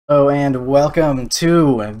Oh, and welcome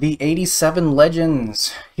to the 87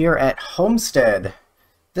 Legends here at Homestead.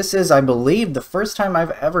 This is, I believe, the first time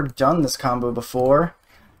I've ever done this combo before.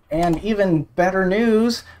 And even better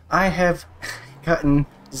news, I have gotten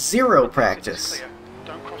zero practice.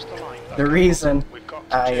 The reason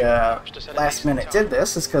I last minute did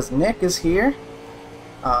this is because Nick is here.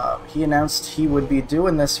 He announced he would be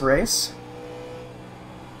doing this race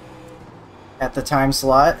at the time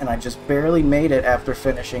slot, and I just barely made it after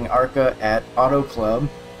finishing ARCA at Auto Club.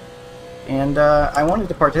 And I wanted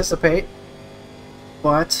to participate,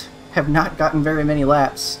 but have not gotten very many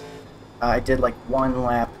laps. I did like one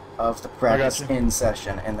lap of the practice in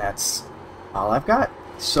session, and that's all I've got.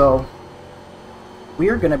 So we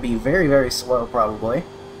are going to be very, very slow probably.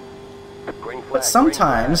 But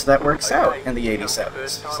sometimes that works out in the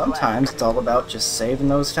 87s. Sometimes it's all about just saving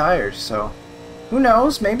those tires, so who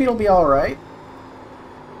knows, maybe it'll be alright.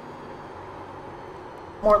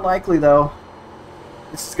 More likely, though,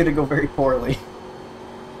 this is going to go very poorly.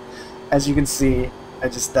 As you can see,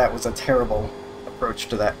 that was a terrible approach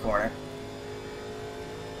to that corner.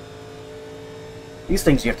 These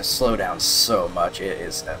things you have to slow down so much, it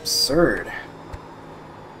is absurd.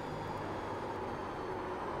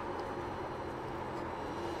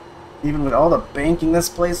 Even with all the banking this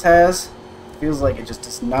place has, it feels like it just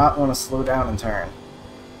does not want to slow down and turn.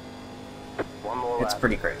 It's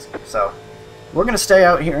pretty crazy. So we're going to stay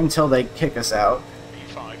out here until they kick us out.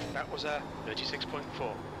 P5, that was a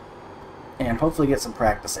 36.4. And hopefully get some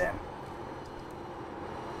practice in.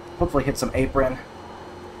 Hopefully hit some apron,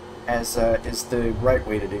 as is the right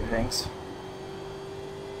way to do things.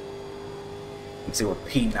 You can see we're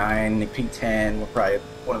P9, P10, we're probably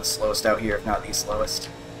one of the slowest out here, if not the slowest.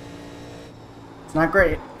 It's not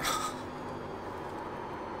great.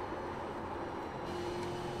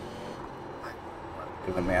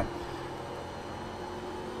 Doing, man.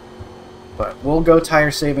 But we'll go tire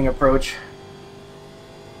saving approach.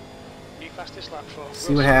 New fastest lap for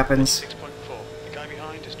see what happens. 36.4. The guy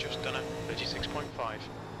behind has just done a 36.5.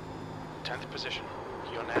 10th position.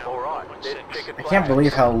 You're now all right. 1.6. I can't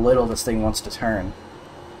believe how little this thing wants to turn.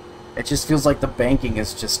 It just feels like the banking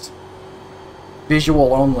is just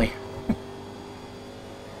visual only.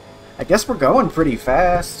 I guess we're going pretty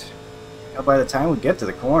fast. You know, by the time we get to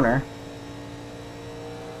the corner.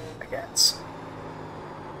 I guess.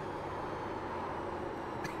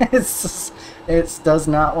 It does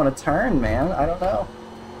not want to turn, man. I don't know.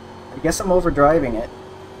 I guess I'm overdriving it.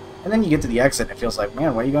 And then you get to the exit and it feels like,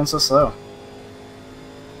 man, why are you going so slow?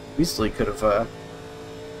 Easily could have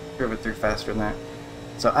driven through faster than that.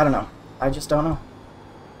 So, I don't know. I just don't know.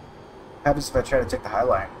 What happens if I try to take the high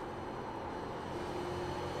line?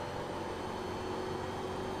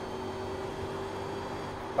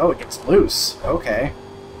 Oh, it gets loose. Okay.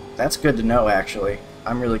 That's good to know, actually.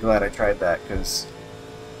 I'm really glad I tried that, because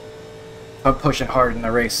if I'm pushing hard in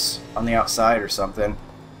the race on the outside or something,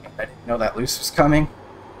 I didn't know that loose was coming.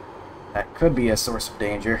 That could be a source of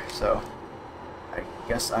danger, so I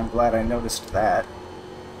guess I'm glad I noticed that.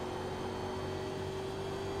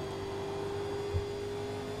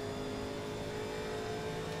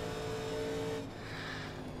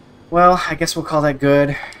 Well, I guess we'll call that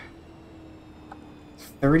good.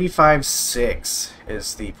 35.6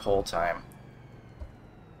 is the pole time.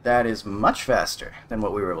 That is much faster than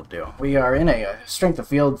what we were able to do. We are in a strength of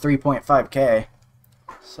field 3.5K,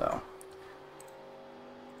 so.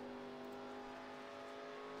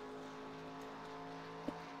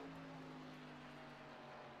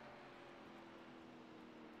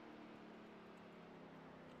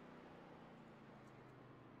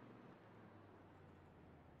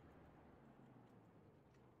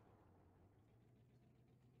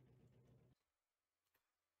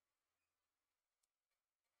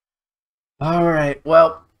 Alright,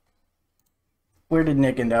 well, where did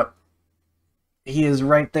Nick end up? He is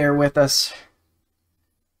right there with us.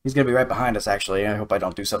 He's going to be right behind us, actually. I hope I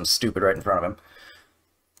don't do something stupid right in front of him.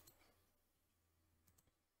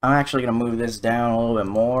 I'm actually going to move this down a little bit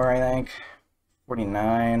more, I think.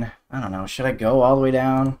 49. I don't know. Should I go all the way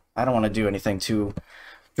down? I don't want to do anything too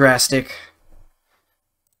drastic.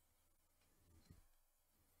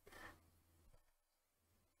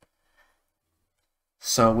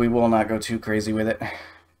 So we will not go too crazy with it.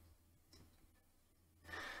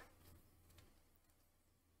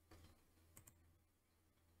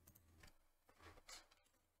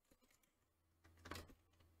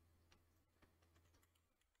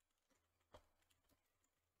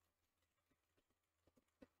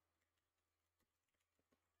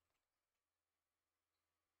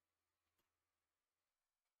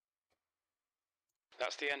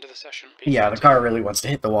 That's the end of the session. Yeah, the car really wants to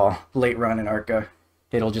hit the wall. Late run in ARCA.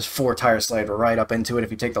 it'll just 4-tire slide right up into it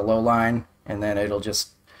if you take the low line, and then it'll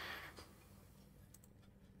just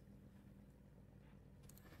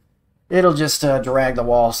drag the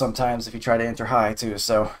wall sometimes if you try to enter high too.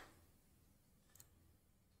 So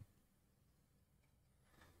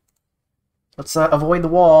let's avoid the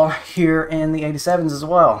wall here in the 87s as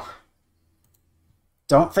well.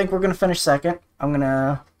 Don't think we're going to finish second. I'm going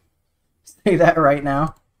to say that right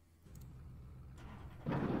now.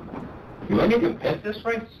 Do we need to pit this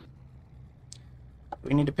race?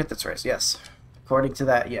 We need to pit this race, yes. According to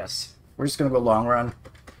that, yes. We're just going to go long run.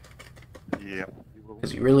 Yeah.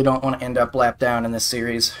 Because you really don't want to end up lap down in this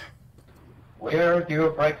series. Where do you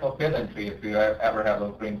break for pit entry if you ever have a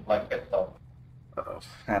green flag pit stop? Uh-oh,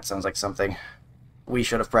 that sounds like something we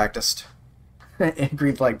should have practiced.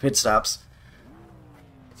 Green flag pit stops.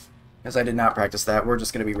 Because I did not practice that. We're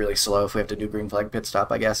just going to be really slow if we have to do green flag pit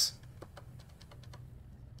stop, I guess.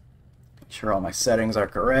 Make sure all my settings are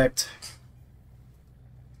correct.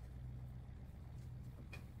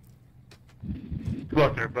 Good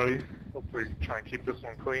luck, everybody. Hopefully, try and keep this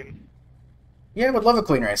one clean. Yeah, I would love a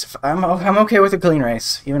clean race. I'm okay with a clean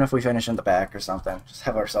race, even if we finish in the back or something. Just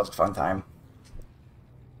have ourselves a fun time.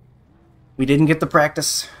 We didn't get the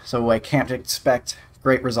practice, so I can't expect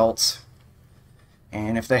great results.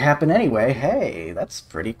 And if they happen anyway, hey, that's a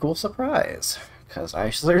pretty cool surprise. Because I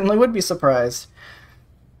certainly would be surprised.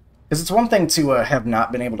 Because it's one thing to have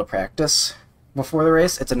not been able to practice before the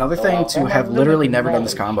race. It's another thing to have literally never done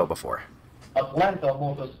this combo before. Atlanta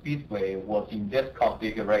Motor Speedway was in this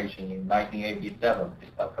configuration in 1987, is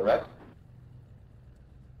that correct?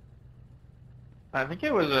 I think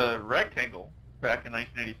it was a rectangle back in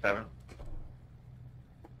 1987.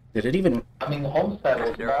 Did it even... I mean, Homestead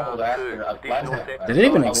was modeled after Atlanta. Did it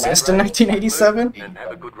even exist in 1987? And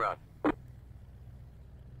have a good run.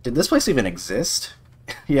 Did this place even exist?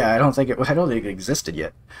 Yeah, I don't think it existed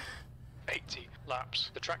yet. 80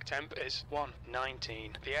 laps. The track temp is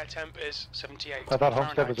 119. The air temp is 78. I thought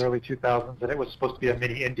Homestead was Fahrenheit. early 2000s, and it was supposed to be a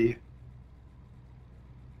mini Indy.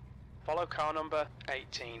 Follow car number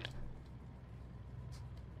 18.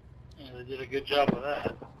 Yeah, they did a good job of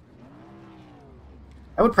that.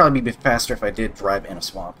 I would probably be faster if I did drive in a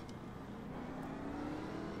swamp.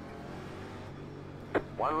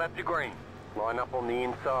 One lap to green. Line up on the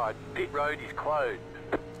inside. Pit road is closed.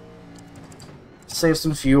 Save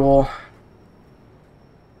some fuel.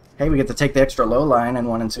 Hey, we get to take the extra low line in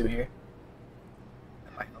 1 and 2 here.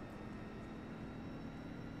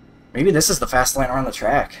 Maybe this is the fast line around the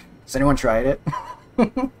track. Has anyone tried it?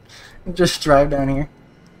 Just drive down here.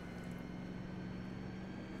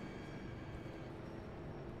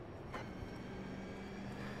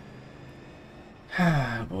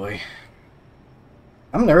 Ah, boy.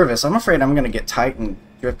 I'm nervous. I'm afraid I'm going to get tight and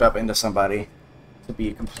drift up into somebody, to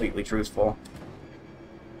be completely truthful.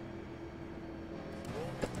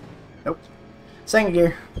 Nope. Second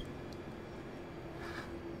gear.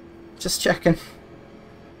 Just checking.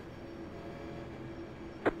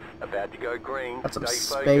 About to go green. Got some Stay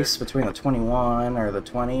space focused. between the 21 or the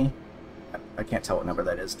 20. I can't tell what number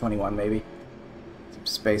that is. 21 maybe. Some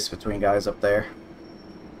space between guys up there.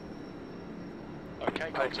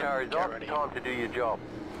 Okay, Pace car is get off. ready. Time to do your job.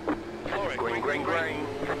 Floor it. Green, green, green.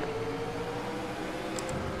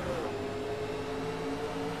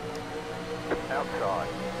 Outside.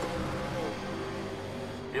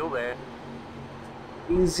 Still there.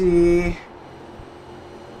 Easy.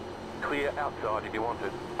 Clear outside if you want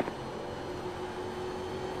it.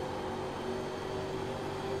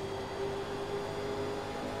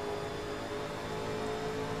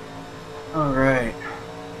 Alright.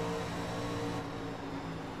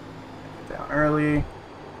 Down early.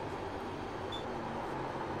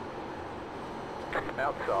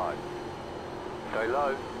 Outside. Stay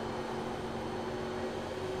low.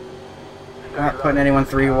 Not putting anyone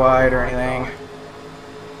 3 wide or anything.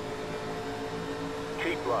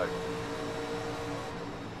 Keep low.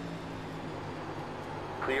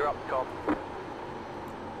 Clear up top.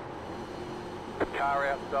 Car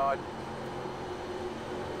outside.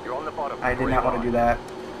 You're on the bottom. I did not want to do that.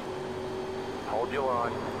 Hold your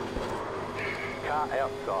line. Car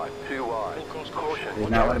outside. 2 wide. Full course Caution. Did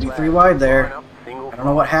not want to be 3 wide there. I don't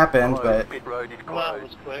know what happened, but Pit road is Well, that closed.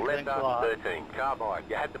 was quick. Left Thanks a after lot. 13. Car by.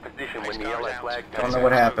 You had the position when Pace the car yellow is out. flag don't came know out.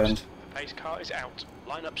 what happened. Pace car is out.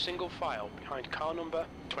 Line up single file behind car number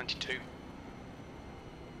 22.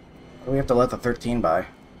 We have to let the 13 by.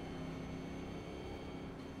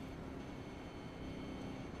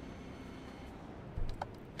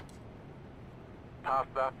 Past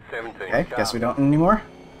that 17. Okay, guess we don't anymore.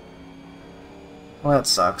 Well, that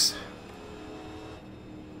sucks.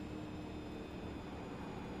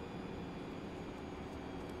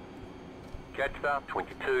 Jetstar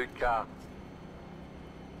 22 car.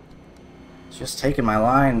 Just taking my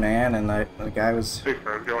line, man, and the guy was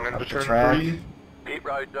Safer going into up the turn track. 3. Pit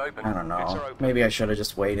road's open. I don't Pits know. are open. Maybe I should have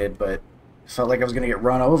just waited, but felt like I was gonna get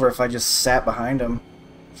run over if I just sat behind him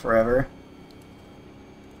forever.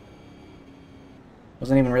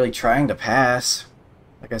 Wasn't even really trying to pass.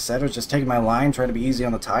 Like I said, I was just taking my line, trying to be easy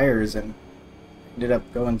on the tires, and ended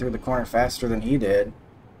up going through the corner faster than he did.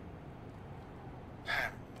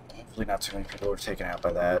 Hopefully not too many people were taken out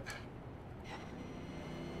by that.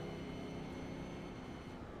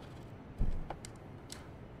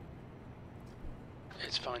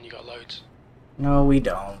 It's fine, you got loads. No, we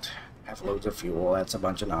don't have loads of fuel. That's a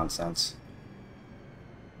bunch of nonsense.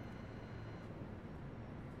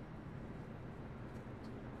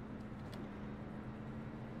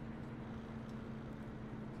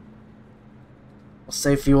 We'll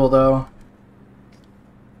save fuel though.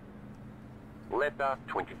 Letter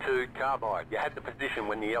 22 carbide. You had the position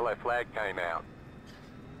when the yellow flag came out.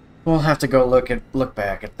 We'll have to go look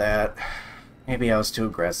back at that. Maybe I was too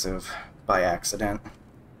aggressive by accident.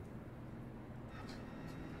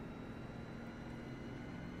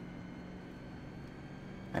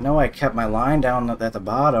 I know I kept my line down at the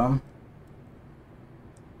bottom.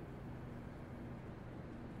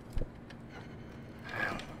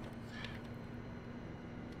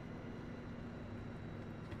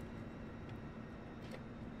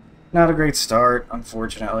 Not a great start,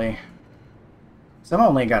 unfortunately. So I'm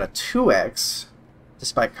only got a 2x,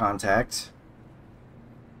 despite contact.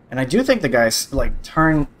 And I do think the guy, like,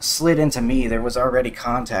 slid into me. There was already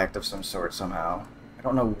contact of some sort somehow. I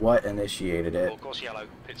don't know what initiated it. Of course, yellow.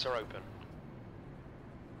 Pits are open.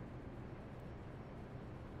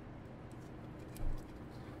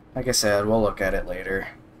 Like I said, we'll look at it later.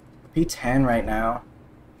 P10 right now.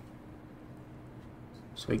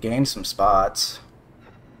 So we gained some spots.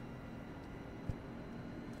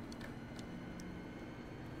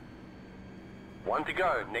 One to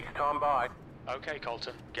go. Next time by. Okay,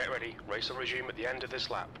 Colton, get ready. Race will resume at the end of this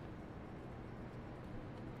lap.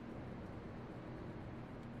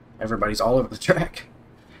 Everybody's all over the track.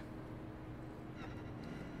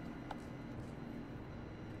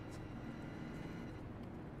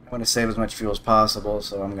 I want to save as much fuel as possible,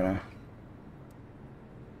 so I'm gonna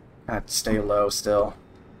have to stay low still.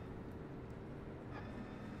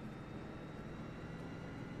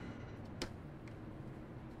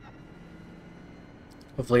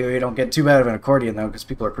 Hopefully we don't get too bad of an accordion though, because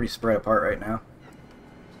people are pretty spread apart right now.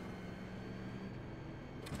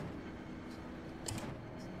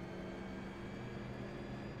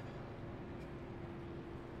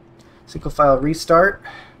 Single file restart.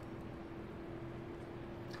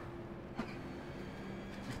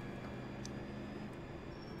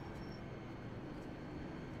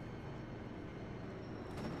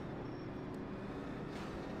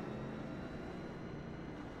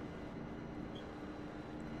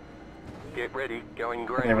 Get ready. Going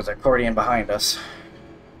green. There was an accordion behind us.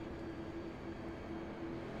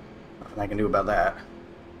 Nothing I can do about that.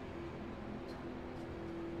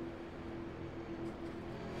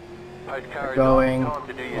 Postcard Going. time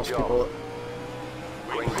to do your Most job. people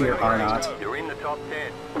Green, here are not. You're in the top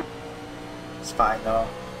 10. It's fine though.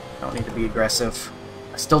 Don't need to be aggressive.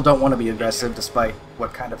 I still don't want to be aggressive despite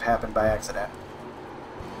what kind of happened by accident.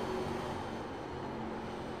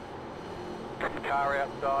 Car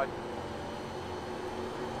outside.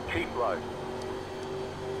 Keep low.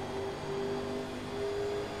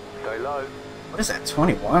 Stay low. What is that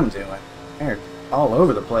 21 doing? They're all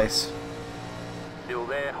over the place. Still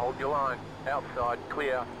there. Hold your line. Outside.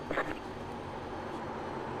 Clear.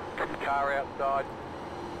 Car outside.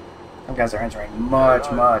 Some guys are entering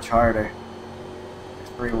much, much harder. It's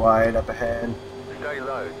pretty wide up ahead. Stay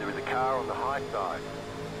low. There is a car on the high side.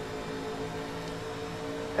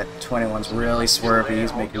 That 21's really swervy.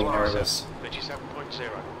 He's making me nervous. 37.0.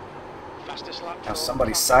 Fastest lap. Now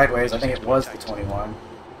somebody's sideways. I think it was the 21.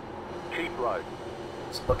 Keep low.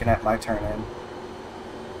 Just looking at my turn in.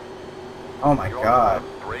 Oh my You're on god. the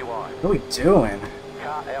bottom, 3 wide. What are we doing?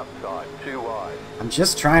 Car outside. 2 wide. I'm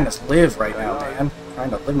just trying to live right now, man. Trying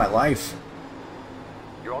to live my life.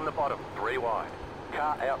 You're on the bottom. 3 wide.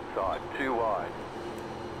 Car outside. 2 wide.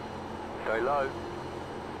 Stay low.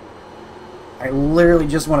 I literally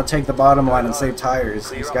just want to take the bottom line and save tires.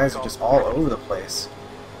 These guys are just all over the place.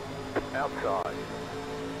 Outside.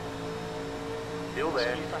 Still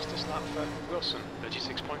there. So fastest lap for Wilson,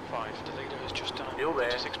 36.5. The leader has just done Still there.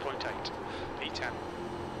 36.8. P10.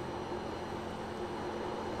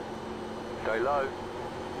 Stay low.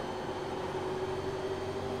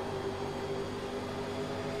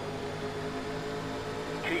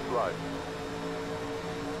 Keep low.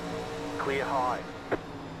 clear high.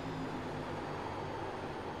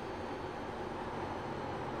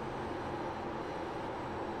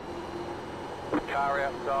 Car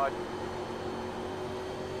outside.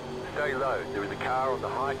 Stay low, there is a car on the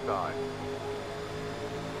high side.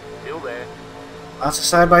 Still there. Lots of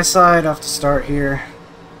side-by-side off to start here.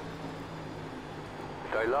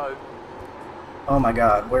 Stay low. Oh my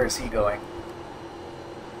god, where is he going?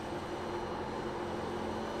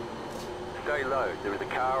 Stay low, there is a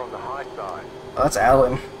car on the high side. Oh, that's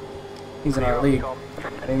Alan. He's in Clear our up league. top. I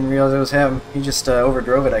didn't even realize it was him. He just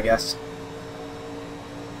overdrove it, I guess.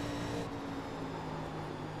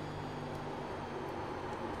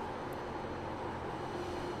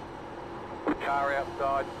 Car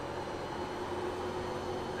outside.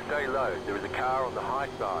 Stay low, there is a car on the high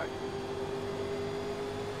side.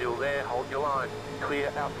 Still there, hold your line.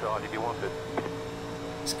 Clear outside if you want it.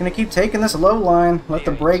 Just gonna keep taking this low line. Let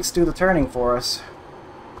the brakes do the turning for us.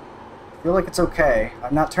 Feel like it's okay.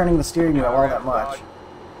 I'm not turning the steering wheel all that much.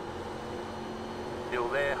 Still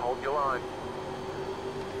there, hold your line.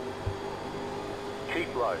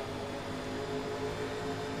 Keep low.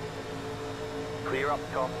 Clear up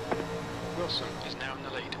top. Wilson is now in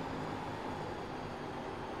the lead.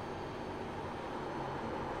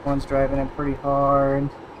 One's driving in pretty hard.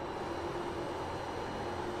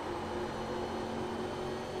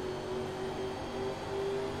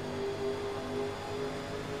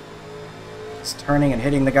 He's turning and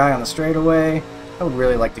hitting the guy on the straightaway. I would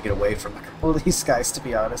really like to get away from a couple of these guys, to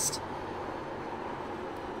be honest.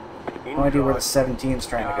 No idea where the 17's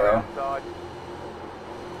trying to go. Outside.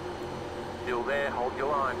 Still there, hold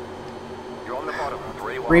your line. You're on the bottom,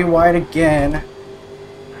 3 wide. 3 wide again.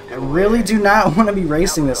 I really do not want to be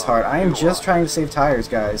racing this hard. I am just trying to save tires,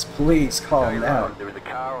 guys. Please calm down. There is a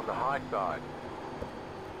car on the high side.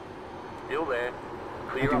 Still there.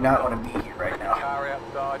 I Clear do up not top. want to be here right now. Car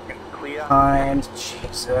outside. Clear. Behind.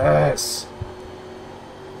 Jesus.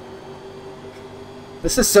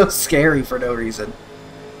 This is so scary for no reason.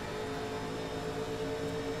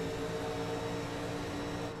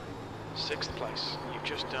 Sixth place. You've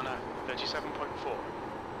just done a 37.4.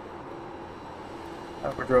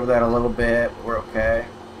 Overdrove that a little bit, but we're okay.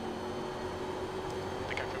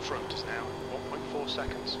 The gap in front is now 1.4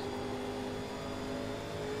 seconds.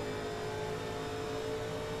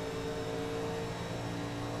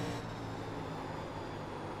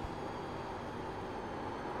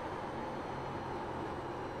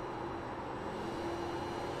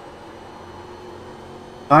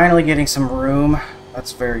 Finally getting some room.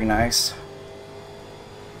 That's very nice.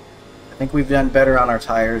 I think we've done better on our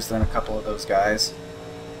tires than a couple of those guys.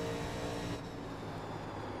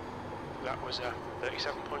 That was a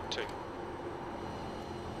 37.2.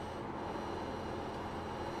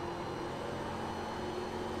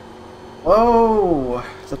 Whoa!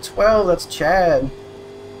 The 12, that's Chad.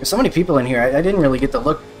 There's so many people in here. I didn't really get to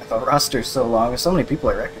look at the roster so long. There's so many people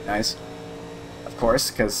I recognize. Of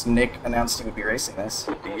course, because Nick announced he would be racing this.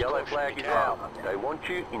 The yellow flag is out. They want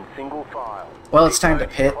you in single file. Well, it's time to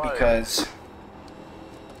pit because...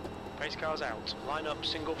 Pace cars out. Line up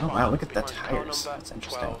single Oh file. wow, look at the Behind car tires. number That's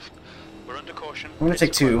interesting. 12. We're under caution. I'm going to take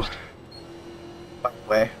Pits 2, are closed. by the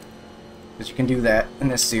way. Because you can do that in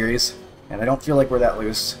this series. And I don't feel like we're that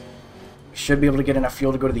loose. We should be able to get enough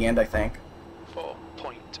fuel to go to the end, I think.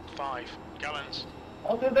 4.5 gallons.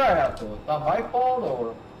 How did that happen? Was that my fault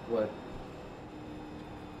or what?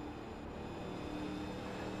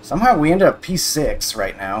 Somehow we ended up P6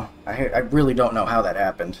 right now. I really don't know how that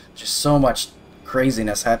happened. Just so much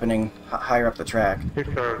craziness happening higher up the track. Pits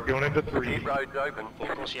are going into 3. Pit road's open. All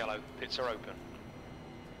across yellow. Pits are open.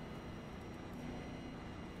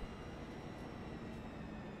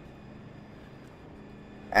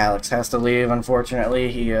 Alex has to leave,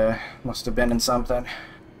 unfortunately. He must have been in something.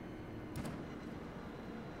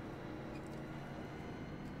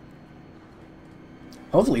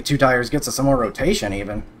 Hopefully 2 tires gets us some more rotation,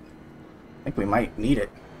 even. I think we might need it.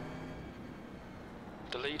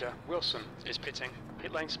 The leader, Wilson, is pitting.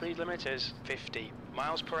 Pit lane speed limit is 50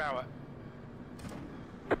 miles per hour.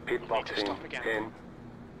 Pit box Need to in stop again. 10.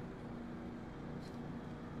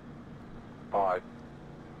 5.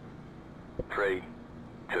 3.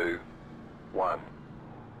 2. 1.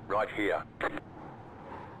 Right here.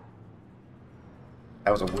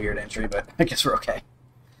 That was a weird entry, but I guess we're okay.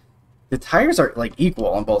 The tires are, like, equal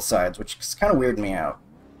on both sides, which is kind of weirding me out.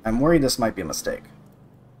 I'm worried this might be a mistake.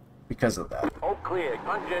 Because of that. All clear.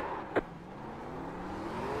 Punch it.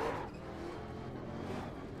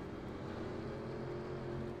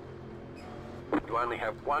 You only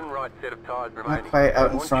have 1 right set of tires remaining. Not quite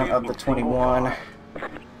out in Want front you of the in single 21. file.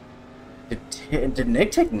 Did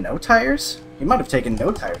Nick take no tires? He might have taken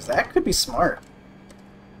no tires. That could be smart.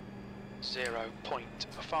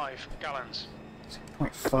 0.5 gallons.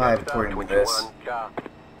 0.5 according to this. 21 car.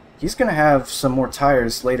 He's going to have some more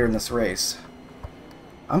tires later in this race.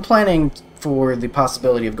 I'm planning for the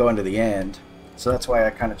possibility of going to the end, so that's why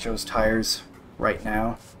I kind of chose tires right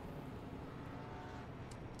now.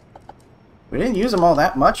 We didn't use them all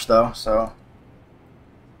that much though, so...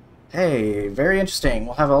 Hey, very interesting.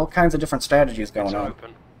 We'll have all kinds of different strategies going on.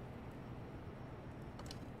 Open.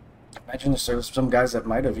 Imagine if there was some guys that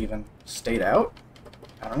might have even stayed out.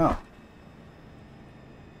 I don't know.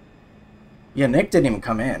 Yeah, Nick didn't even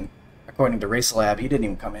come in. According to Race Lab, he didn't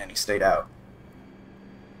even come in. He stayed out.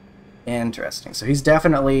 Interesting. So he's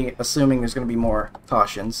definitely assuming there's going to be more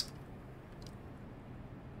cautions.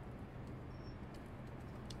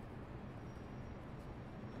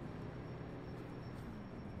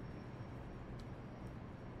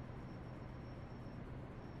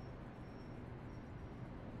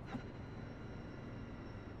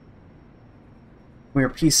 We're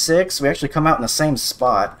P6. We actually come out in the same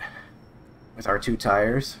spot with our 2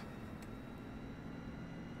 tires.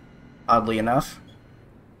 Oddly enough.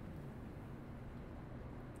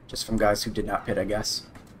 Just from guys who did not pit, I guess.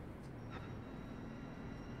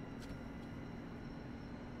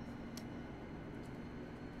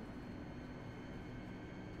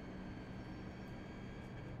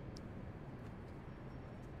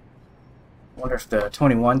 Wonder if the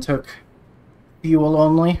 21 took fuel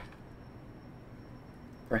only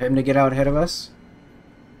for him to get out ahead of us.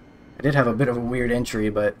 I did have a bit of a weird entry,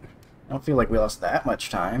 but I don't feel like we lost that much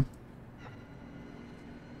time.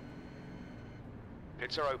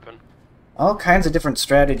 Pits are open. All kinds of different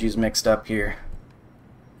strategies mixed up here.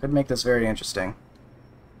 Could make this very interesting.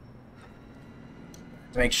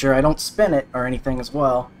 To make sure I don't spin it or anything as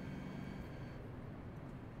well.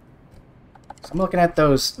 So I'm looking at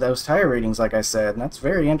those tire ratings, like I said, and that's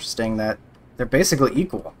very interesting that they're basically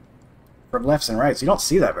equal from lefts and rights. You don't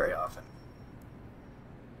see that very often.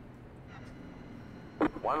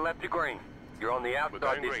 1 lap to green. You're on the We're outside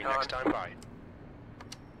going this green time. next time by.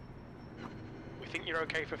 We think you're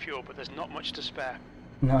okay for fuel, but there's not much to spare.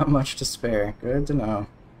 Not much to spare. Good to know.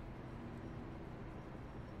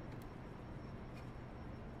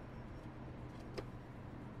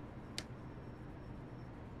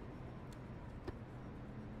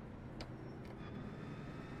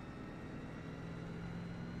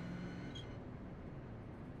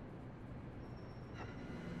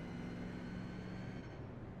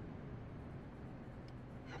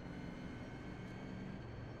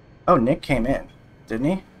 Oh, Nick came in, didn't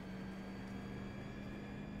he?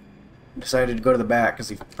 Decided to go to the back because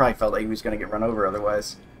he probably felt like he was going to get run over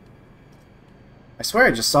otherwise. I swear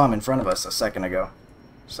I just saw him in front of us a second ago.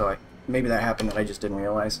 So maybe that happened that I just didn't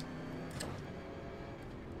realize.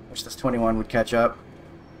 Wish this 21 would catch up.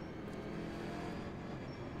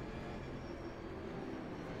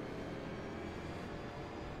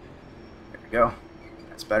 There we go.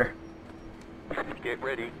 That's better. Get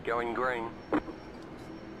ready. Going green.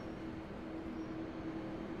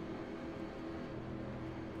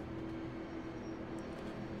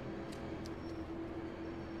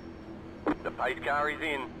 The pace car is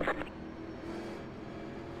in.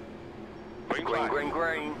 Green Green, flag. green,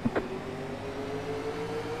 green.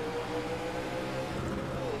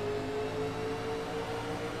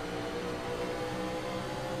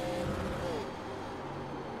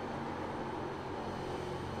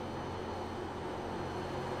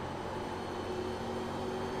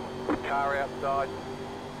 Car outside.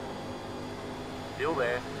 Still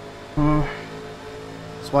there.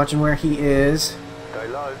 Just watching where he is. Go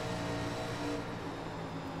low.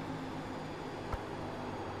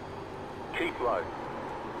 Keep low.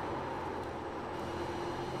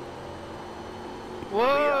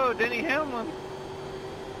 Whoa, Denny Hamlin.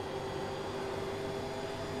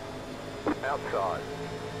 Outside.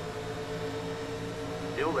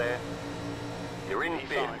 Still there. You're in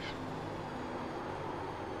fifth. P5.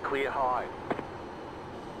 Clear high.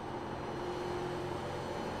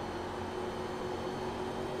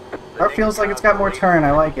 Car feels like it's got more turn.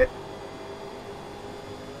 I like it.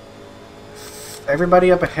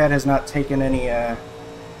 Everybody up ahead has not taken any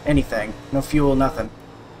anything. No fuel, nothing.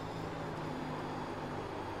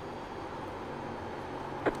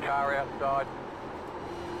 Car outside.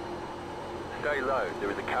 Stay low.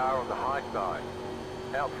 There is a car on the high side.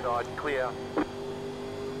 Outside, clear.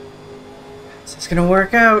 Is this gonna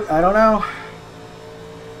work out? I don't know.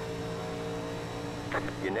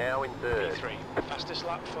 You're now in third. P3. Fastest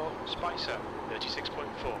lap for Spicer,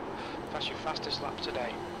 36.4. That's your fastest lap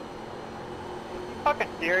today. Fucking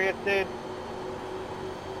serious, dude.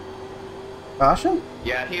 Caution?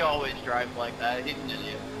 Yeah, he always drives like that. He's an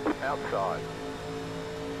idiot. Outside.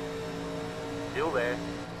 Still there.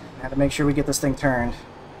 I have to make sure we get this thing turned.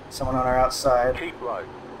 Someone on our outside. Keep low.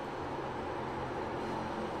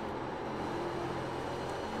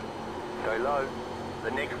 Stay low.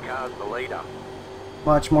 The next car's the leader.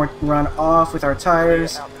 Much more run off with our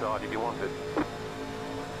tires. Clear outside if you want it.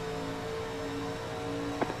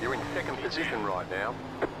 You're in second position right now.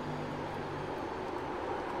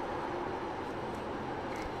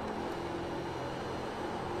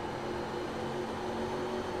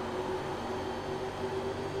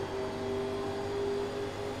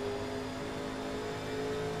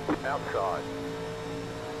 Outside.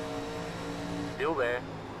 Still there.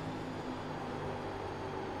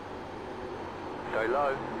 Stay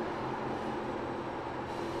low.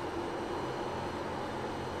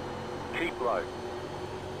 Keep low.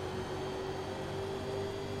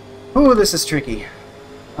 Ooh, this is tricky.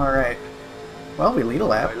 Alright. Well, we lead a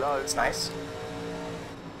lap. Stay low. It's nice.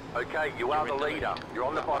 Okay, you are the leader. You're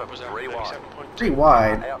on the bottom. 3 wide. 3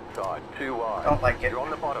 wide. Outside. 2 wide. Don't like it. You're on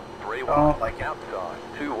the bottom. 3 wide. Don't like it. Outside.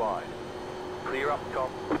 2 wide. Clear up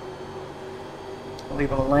top.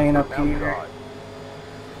 Leave a lane up here. Outside.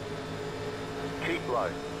 Keep low.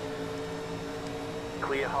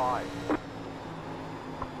 Clear high.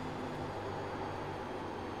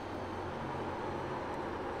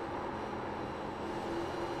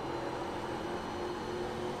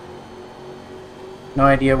 No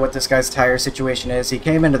idea what this guy's tire situation is. He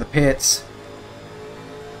came into the pits.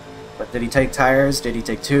 But did he take tires? Did he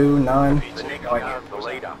take 2? None? The next No idea. car's the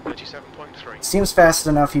leader. 37.3. Seems fast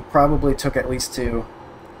enough. He probably took at least 2.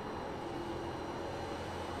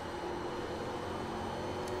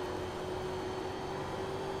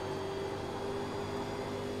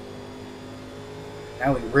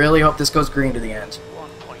 Now we really hope this goes green to the end.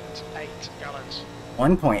 1.8 gallons.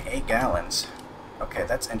 1.8 gallons. Okay,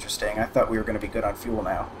 that's interesting. I thought we were going to be good on fuel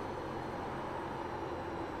now.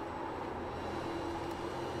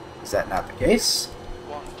 Is that not the case?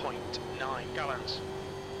 1.9 gallons.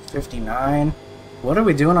 59. What are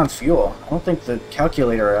we doing on fuel? I don't think the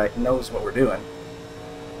calculator knows what we're doing.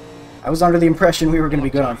 I was under the impression we were going to be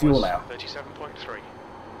good on fuel now. 37.3.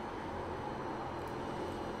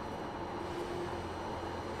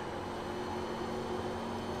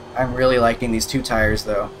 I'm really liking these 2 tires,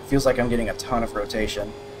 though. Feels like I'm getting a ton of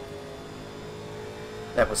rotation.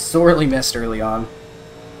 That was sorely missed early on.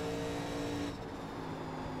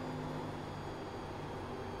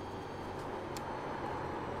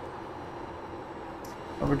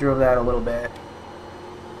 Overdrove that a little bit.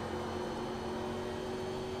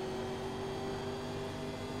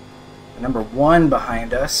 The number 1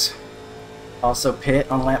 behind us. Also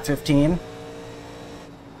pit on lap 15.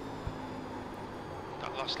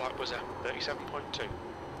 That last lap was a 37.2.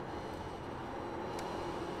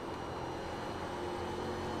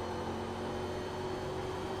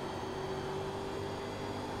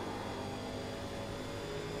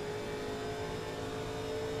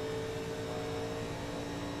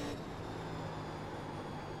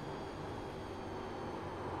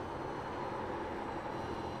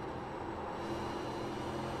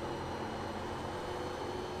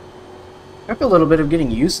 Took a little bit of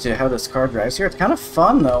getting used to how this car drives here. It's kind of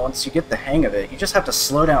fun, though, once you get the hang of it. You just have to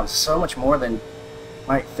slow down so much more than you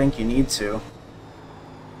might think you need to.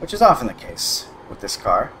 Which is often the case with this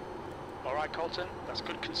car. Alright, Colton, that's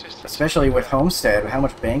good consistency. Especially with Homestead, how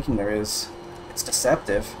much banking there is. It's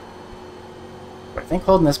deceptive. But I think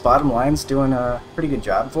holding this bottom line's doing a pretty good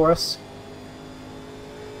job for us.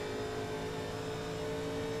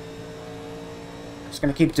 Just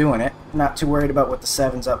gonna keep doing it. Not too worried about what the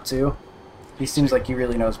 7's up to. He seems like he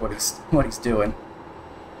really knows what he's doing.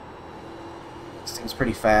 Seems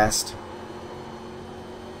pretty fast.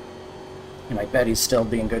 And I bet he's still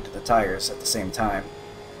being good to the tires at the same time.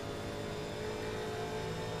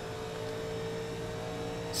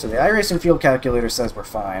 So the iRacing fuel calculator says we're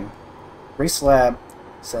fine. Race Lab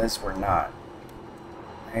says we're not.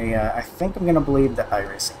 I think I'm going to believe the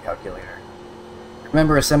iRacing calculator.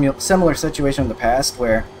 Remember a similar situation in the past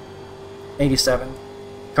where 87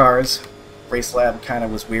 cars, Race Lab kind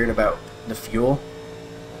of was weird about the fuel.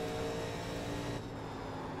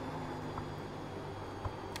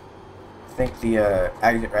 I think the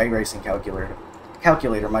iRacing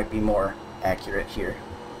calculator might be more accurate here.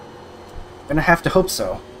 I'm gonna have to hope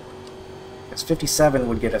so, because 57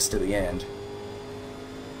 would get us to the end.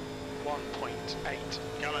 1.8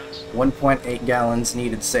 gallons. 1.8 gallons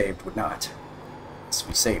needed saved would not. So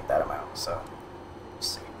we saved that amount, so let's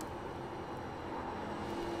see.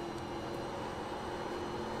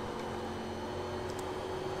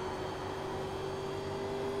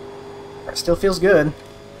 It still feels good. I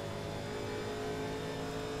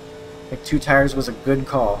think 2 tires was a good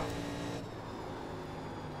call.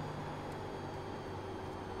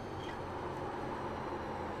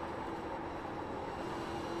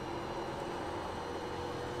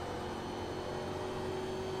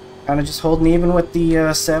 Kind of just holding even with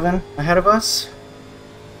the 7 ahead of us.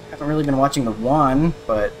 Haven't really been watching the 1,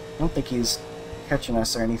 but I don't think he's catching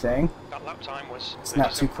us or anything. That lap time was It's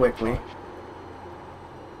not too quickly. 37.5.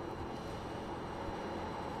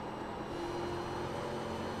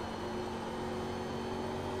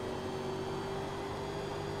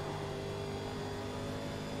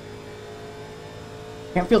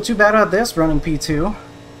 Can't feel too bad about this running P2.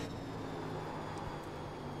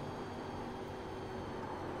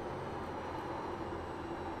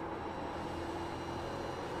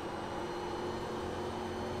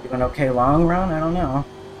 Doing okay long run? I don't know.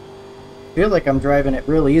 Feel like I'm driving it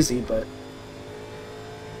real easy, but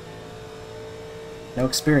no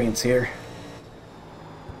experience here.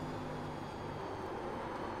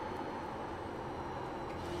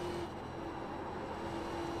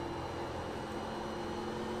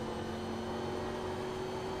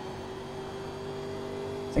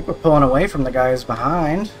 I think we're pulling away from the guys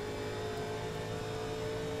behind.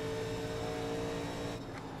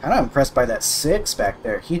 Kind of impressed by that 6 back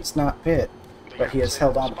there. He's not pit, but he has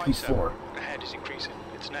held on to P4. Ahead is increasing.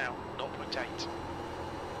 It's now 0.8.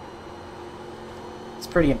 It's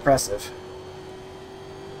pretty impressive.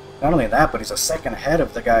 Not only that, but he's a second ahead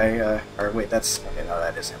of the guy, or wait, that's, okay, no,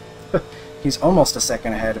 that is him. He's almost a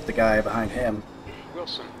second ahead of the guy behind him.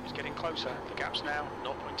 Wilson is getting closer. The gap's now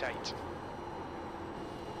 0.8.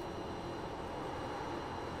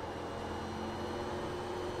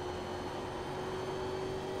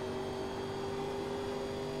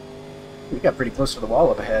 We got pretty close to the wall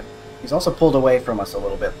up ahead. He's also pulled away from us a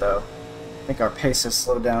little bit, though. I think our pace has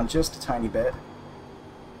slowed down just a tiny bit.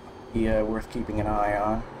 Be worth keeping an eye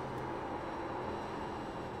on.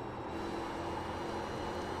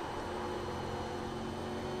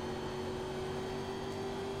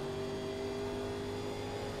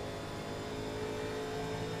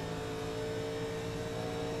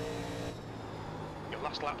 Your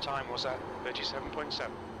last lap time was at 37.7.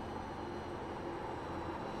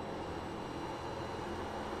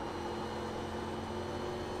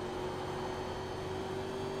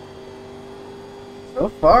 So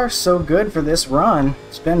far, so good for this run.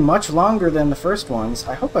 It's been much longer than the first ones.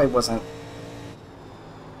 I hope I wasn't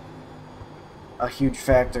a huge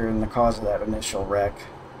factor in the cause of that initial wreck.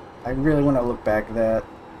 I really want to look back at that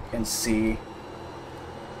and see.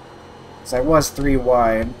 Because I was 3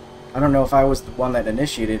 wide. I don't know if I was the one that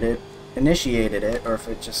initiated it, or if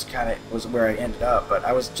it just kind of was where I ended up. But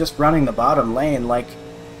I was just running the bottom lane like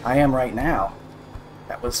I am right now.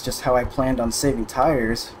 That was just how I planned on saving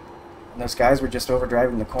tires. And those guys were just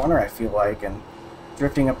overdriving the corner, I feel like, and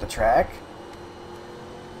drifting up the track.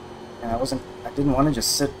 And I didn't want to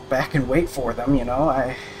just sit back and wait for them, you know.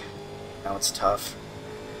 Now it's tough.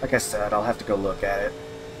 Like I said, I'll have to go look at it.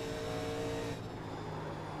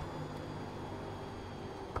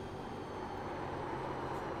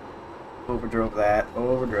 Overdrove that,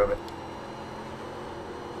 overdrove it.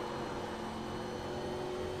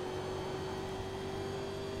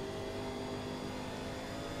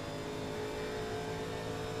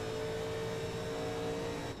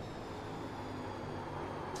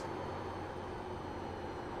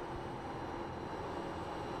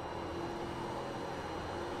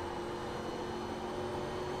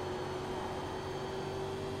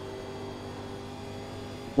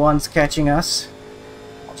 One's catching us.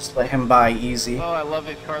 I'll just let him by easy. Oh, I love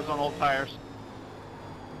these cars on old tires.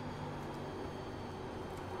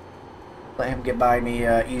 Let him get by me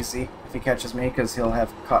easy if he catches me, because he'll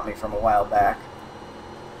have caught me from a while back.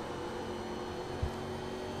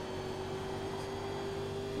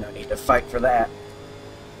 No need to fight for that.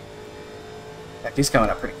 In fact, he's coming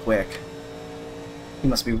up pretty quick. He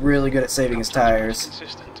must be really good at saving his tires.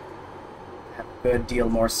 Consistent. Have a good deal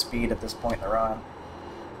more speed at this point in the run.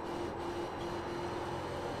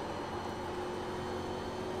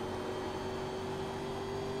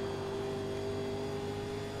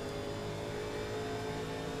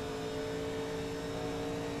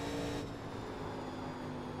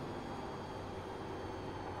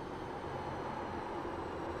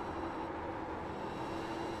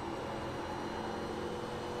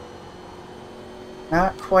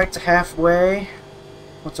 Not quite to halfway.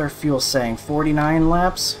 What's our fuel saying? 49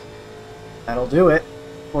 laps? That'll do it,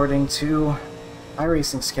 according to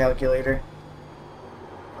iRacing's calculator.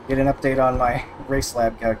 I'll get an update on my Race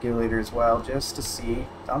Lab calculator as well, just to see.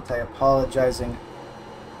 Dante apologizing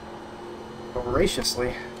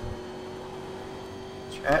voraciously.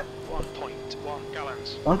 1.1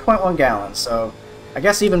 gallons. 1.1 gallons, so I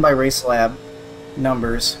guess even by Race Lab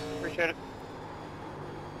numbers, Appreciate it.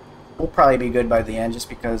 we'll probably be good by the end just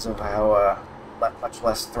because of how much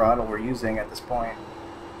less throttle we're using at this point.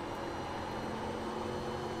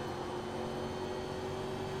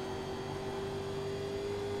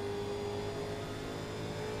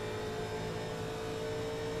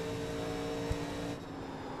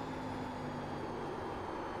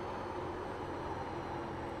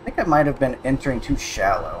 I think I might have been entering too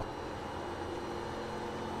shallow.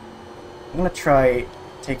 I'm going to try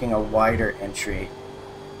taking a wider entry.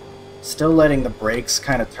 Still letting the brakes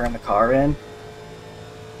kind of turn the car in.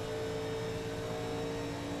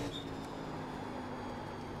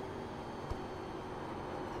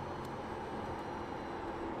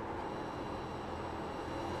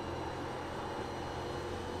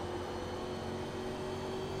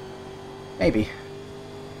 Maybe.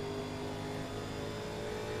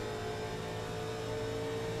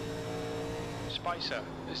 Spicer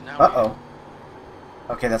is now Uh-oh.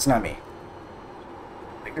 Okay, that's not me.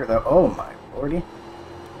 Bigger though. Oh my lordy.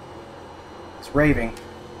 It's raving.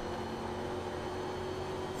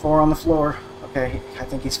 4 on the floor. Okay, I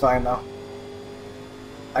think he's fine though.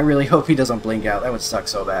 I really hope he doesn't blink out. That would suck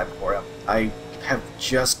so bad for him. I have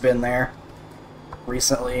just been there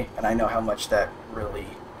recently, and I know how much that really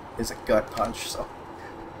is a gut punch, so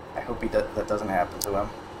I hope that doesn't happen to him.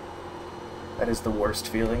 That is the worst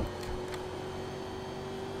feeling.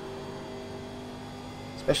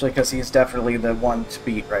 Especially because he's definitely the one to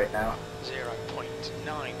beat right now. 0.9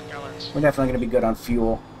 gallons. We're definitely going to be good on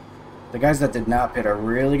fuel. The guys that did not pit are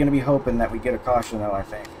really going to be hoping that we get a caution, though, I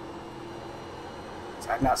think.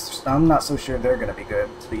 I'm not so sure they're going to be good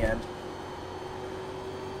to the end.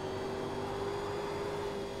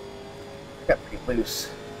 I got pretty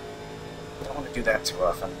loose. Don't want to do that too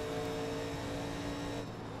often.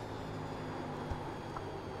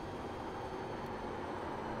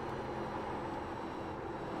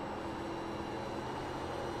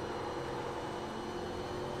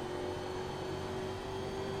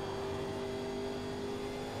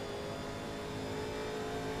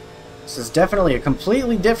 This is definitely a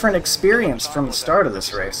completely different experience from the start of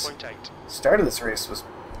this race. The start of this race was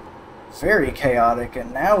very chaotic,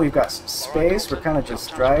 and now we've got some space. We're kind of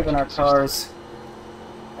just driving our cars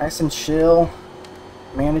nice and chill,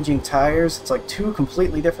 managing tires. It's like 2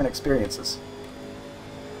 completely different experiences.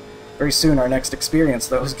 Very soon our next experience,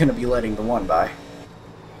 though, is going to be letting the 1 by.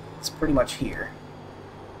 It's pretty much here.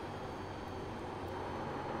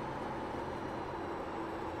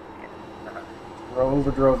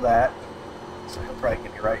 Overdrove that, so he'll probably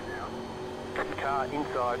get me right now. Car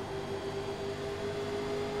inside.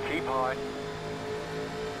 Keep high.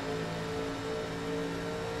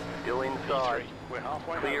 Still inside. We're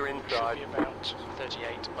halfway Clear home. inside. Should be about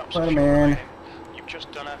 38 laps. Let him in. You've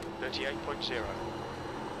just done a 38.0.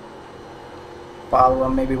 Follow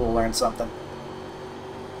him, maybe we'll learn something.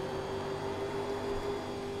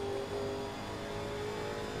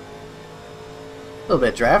 A little bit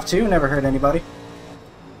of draft too, never hurt anybody.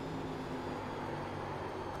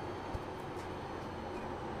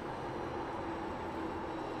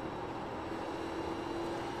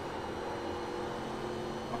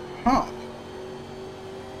 Huh.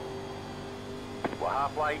 We're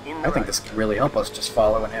halfway in the I think this could really help us just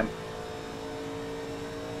following him.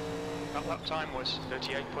 That lap time was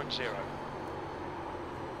 38.0.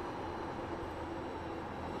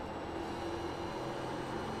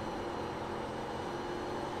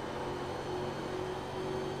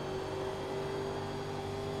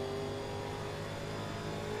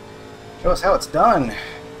 Show us how it's done.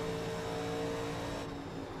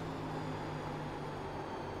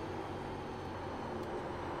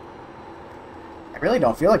 I really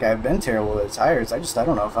don't feel like I've been terrible with the tires. I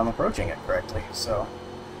don't know if I'm approaching it correctly, so.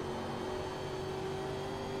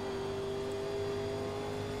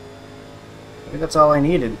 Maybe that's all I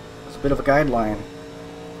needed. It was a bit of a guideline.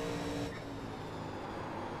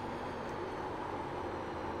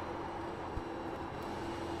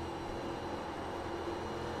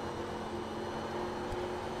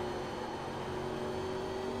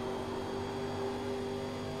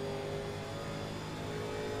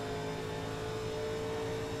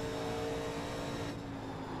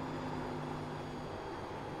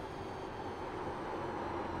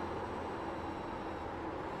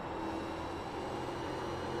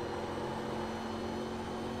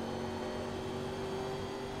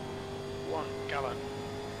 Gallon.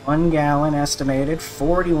 1 gallon estimated,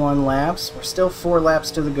 41 laps. We're still 4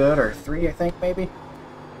 laps to the good, or 3 I think maybe.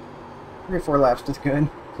 3 or 4 laps to the good,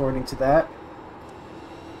 according to that.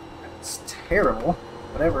 It's terrible,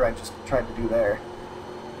 whatever I just tried to do there.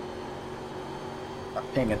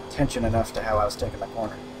 paying attention enough to how I was taking the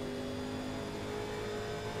corner.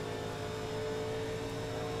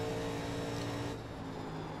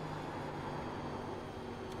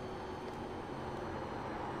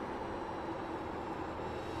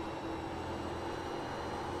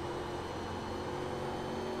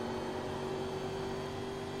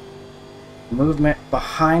 Movement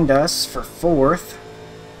behind us for 4th.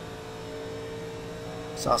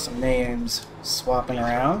 Saw some names swapping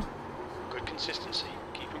around. Good consistency.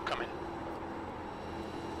 Keep them coming.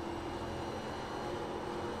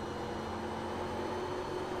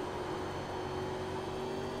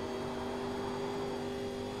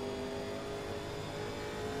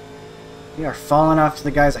 We are falling off to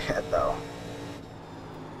the guys ahead, though.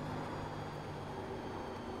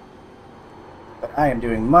 But I am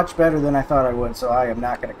doing much better than I thought I would, so I am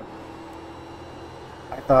not going to...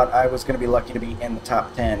 I thought I was going to be lucky to be in the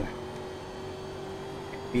top 10.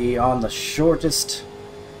 Be on the shortest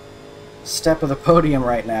step of the podium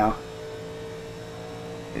right now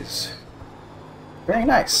is very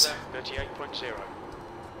nice. 38.0.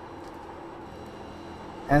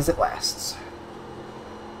 As it lasts.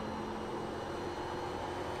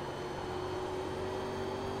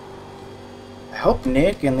 I hope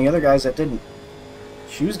Nick and the other guys that didn't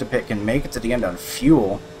choose to pick can make it to the end on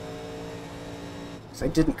fuel. Because they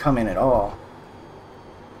didn't come in at all.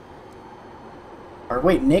 Or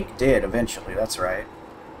wait, Nick did eventually, that's right.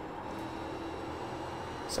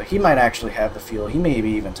 So he might actually have the fuel. He maybe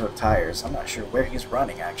even took tires. I'm not sure where he's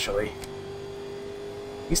running, actually.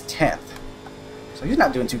 He's 10th. So he's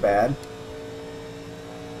not doing too bad.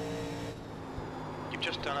 You've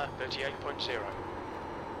just done a 38.0.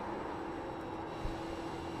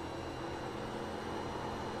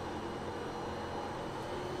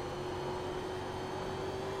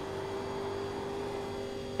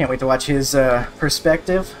 Can't wait to watch his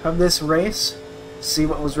perspective of this race. See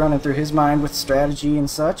what was running through his mind with strategy and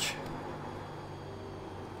such.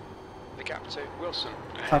 The gap to Wilson.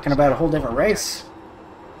 Talking about a whole different race.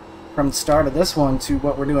 From the start of this one to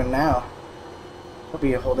what we're doing now. It'll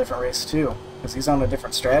be a whole different race too. Because he's on a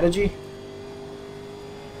different strategy.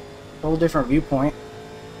 Whole different viewpoint.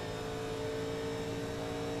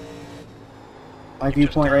 My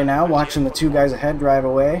viewpoint right now, watching the two guys ahead drive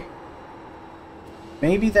away.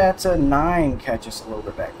 Maybe that 9 catches a little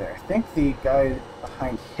bit back there. I think the guy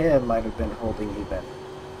behind him might have been holding even.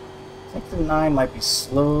 I think the 9 might be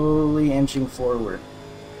slowly inching forward.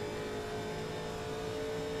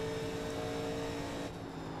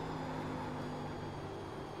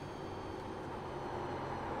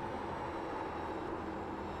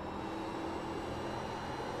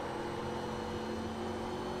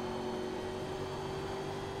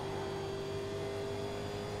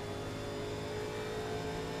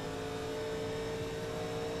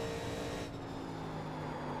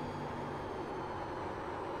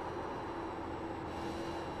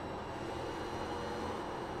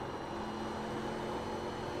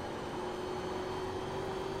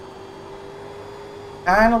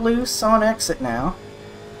 Kinda loose on exit now.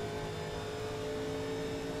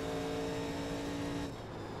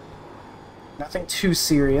 Nothing too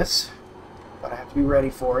serious, but I have to be ready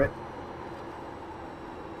for it.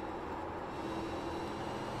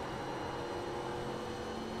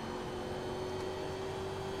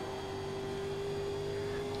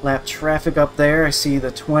 Lap traffic up there. I see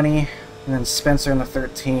the 20, and then Spencer in the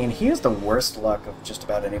 13. He has the worst luck of just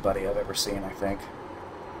about anybody I've ever seen, I think.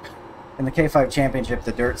 In the K5 Championship,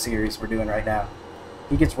 the Dirt Series we're doing right now,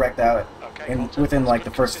 he gets wrecked out within like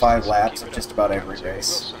the first 5 laps of just about every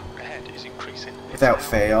race. Without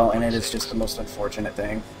fail, and it is just the most unfortunate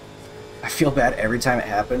thing. I feel bad every time it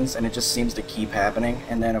happens, and it just seems to keep happening.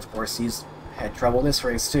 And then, of course, he's had trouble this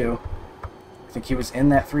race too. I think he was in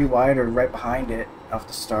that 3 wide or right behind it off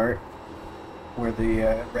the start, where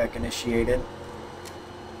the wreck initiated.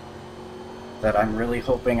 That I'm really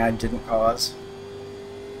hoping I didn't cause.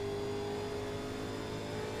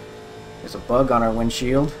 There's a bug on our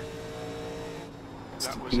windshield.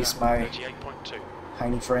 Rest in peace, my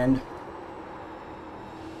tiny friend.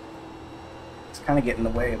 It's kind of getting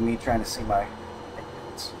in the way of me trying to see my...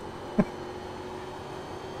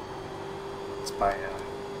 It's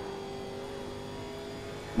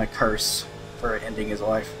my curse for ending his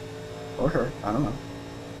life. Or her, I don't know.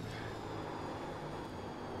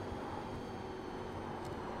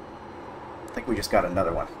 I think we just got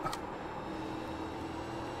another one.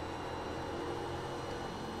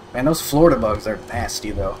 Man, those Florida bugs are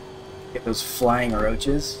nasty, though. Get those flying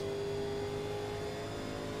roaches.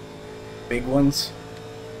 Big ones.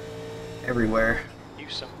 Everywhere.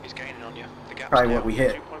 Newsom is gaining on you. The gap's Probably down what we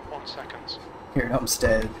hit 2.1 seconds. here at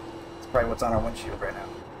Homestead. It's probably what's on our windshield right now.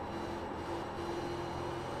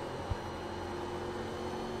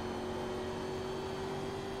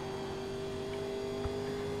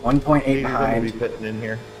 .8 He's gonna be behind. pitting in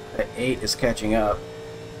here. That 8 is catching up.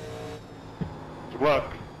 Good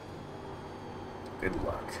luck. Good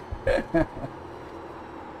luck.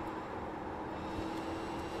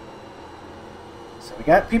 So we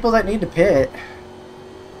got people that need to pit.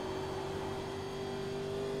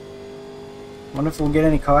 Wonder if we'll get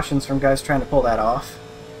any cautions from guys trying to pull that off.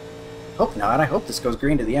 Hope not. I hope this goes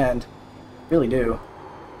green to the end. Really do.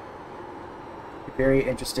 Be very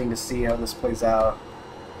interesting to see how this plays out.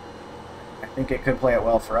 I think it could play out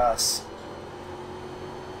well for us.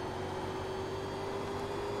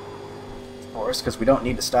 Of course, because we don't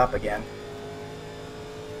need to stop again.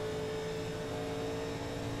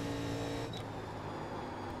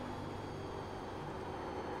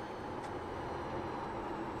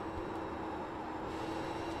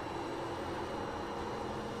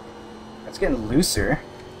 It's getting looser.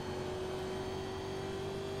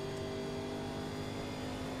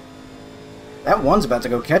 That one's about to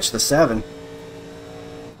go catch the 7.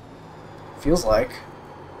 Feels like.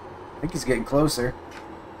 I think he's getting closer.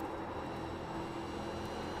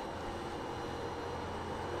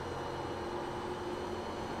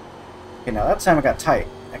 Okay, now that time I got tight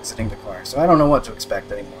exiting the corner, so I don't know what to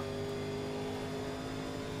expect anymore.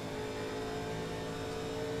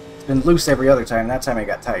 It's been loose every other time, that time I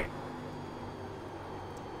got tight.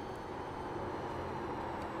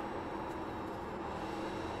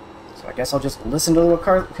 So I guess I'll just listen to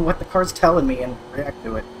what the car's telling me and react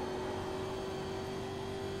to it.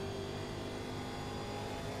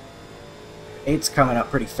 Eight's coming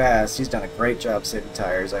up pretty fast. He's done a great job saving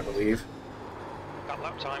tires, I believe. That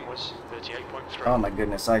lap time was 38.3. Oh my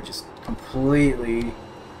goodness, I just completely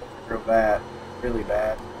drove that. Really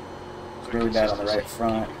bad. It was really bad on the right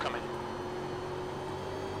front. Keep 'em coming.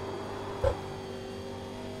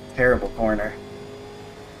 Terrible corner.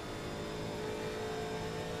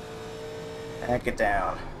 Back it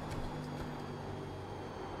down.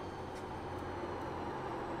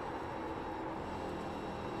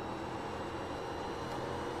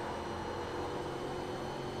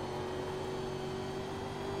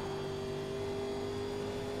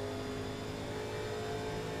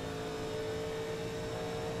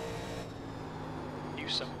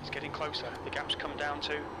 It's getting closer. The gap's come down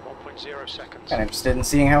to 1.0 seconds. I'm interested in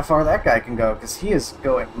seeing how far that guy can go, because he is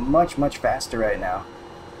going much, much faster right now.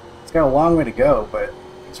 He's got a long way to go, but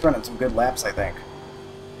he's running some good laps, I think.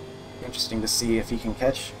 Interesting to see if he can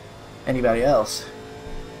catch anybody else.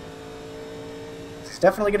 He's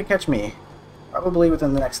definitely going to catch me. Probably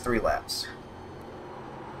within the next 3 laps.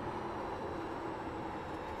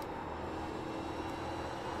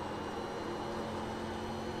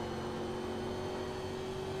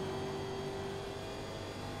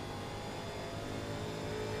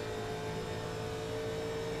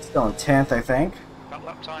 Still in 10th, I think. That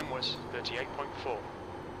lap time was 38.4.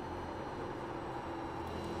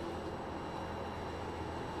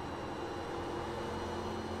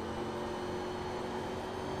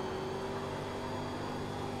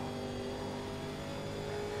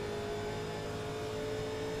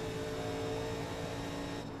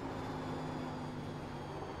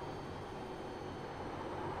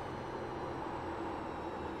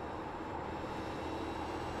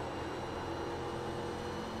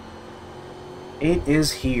 Eight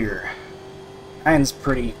is here. 9's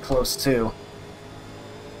pretty close too.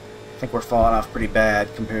 I think we're falling off pretty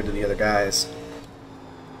bad compared to the other guys.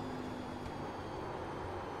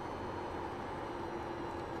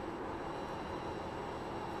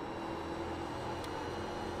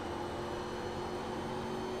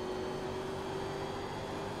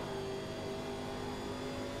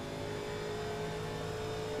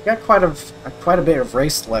 We got quite a bit of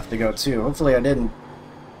race left to go too. Hopefully I didn't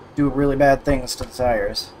do really bad things to the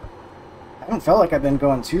tires. I haven't felt like I've been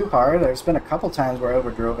going too hard. There's been a couple times where I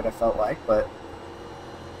overdrove it, I felt like, but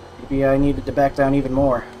maybe I needed to back down even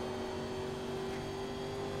more.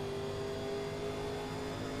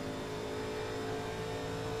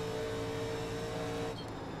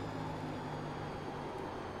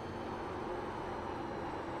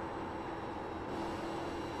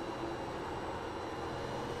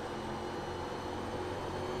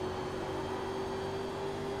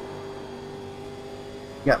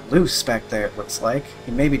 Got loose back there, it looks like.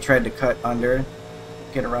 He maybe tried to cut under,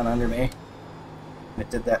 get a run under me. And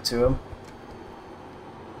it did that to him.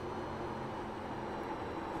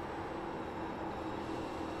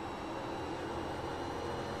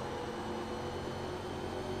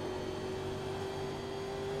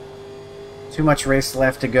 Too much race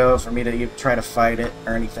left to go for me to try to fight it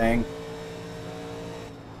or anything.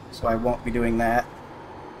 So I won't be doing that.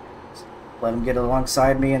 Just let him get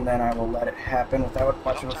alongside me, and then I will let it happen without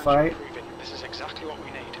much of a fight. This is exactly what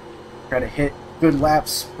we need. Try to hit good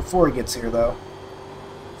laps before he gets here, though.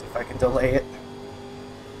 See if I can delay it.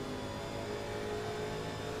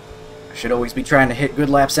 I should always be trying to hit good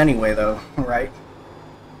laps anyway, though, right?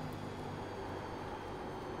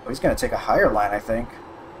 Oh, he's going to take a higher line, I think.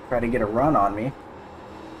 Try to get a run on me.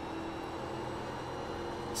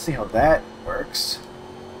 Let's see how that works.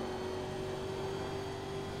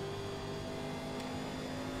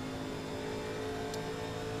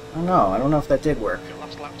 I don't know. I don't know if that did work. Your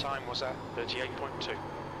last lap time was at 38.2.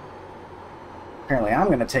 Apparently I'm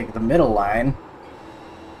going to take the middle line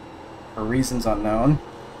for reasons unknown.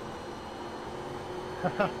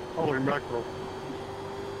 Holy mackerel.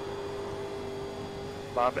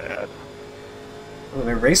 My bad. Oh,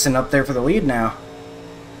 they're racing up there for the lead now.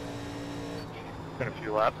 Been a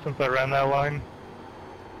few laps since I ran that line.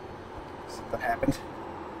 Something happened.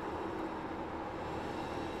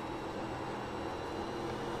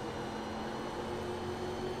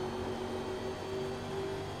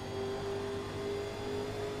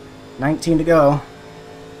 $19 to go.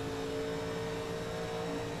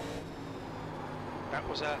 That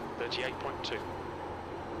was at 38.2.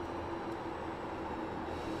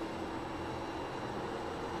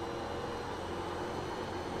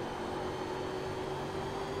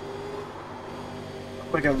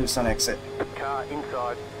 Quick, I'll loose on exit. Car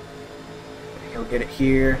inside. He'll get it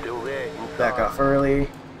here. Still there. Inside. Back off early.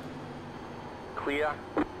 Clear.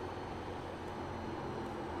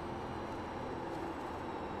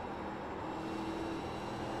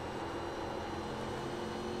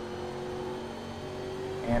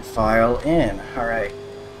 And file in. Alright.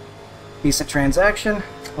 Decent transaction.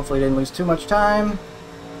 Hopefully didn't lose too much time.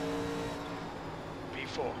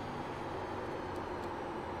 P4.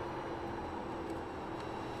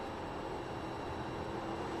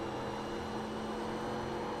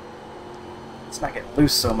 Let's not get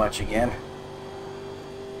loose so much again.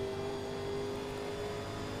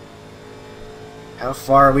 How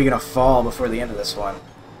far are we going to fall before the end of this one?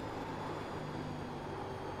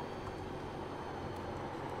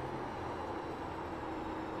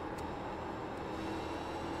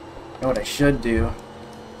 You know what I should do?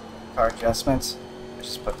 Car adjustments.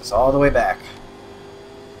 Just put this all the way back.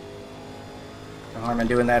 No harm in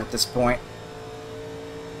doing that at this point.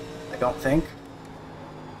 I don't think.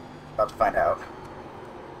 About to find out.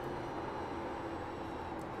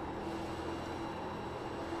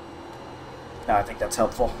 No, I think that's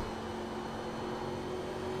helpful.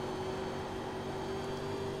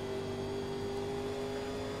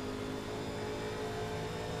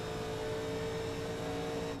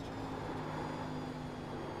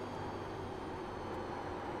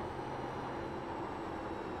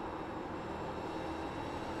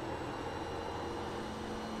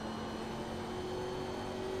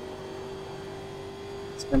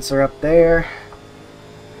 Spencer up there.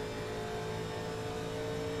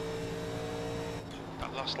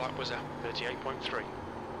 That last lap was at 38.3.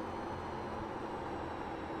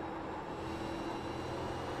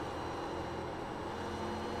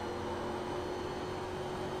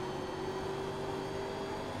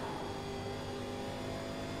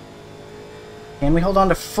 Can we hold on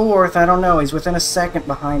to fourth? I don't know. He's within a second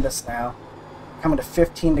behind us now. Coming to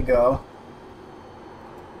 15 to go.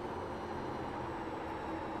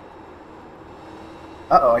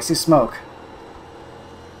 Uh-oh, I see smoke.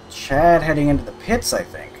 Chad heading into the pits, I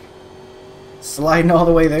think. Sliding all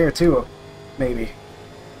the way there, too. Maybe.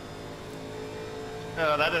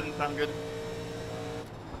 That doesn't sound good.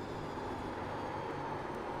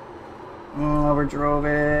 Overdrove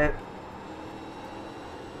it.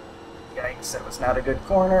 Yikes, that was not a good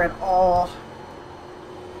corner at all.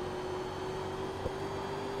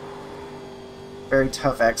 Very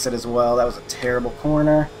tough exit as well. That was a terrible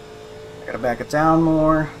corner. I gotta back it down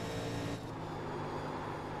more.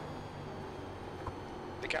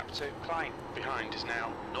 The gap to Klein behind is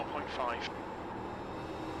now 0.5.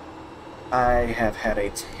 I have had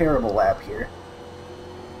a terrible lap here.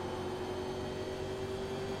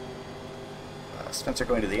 Spencer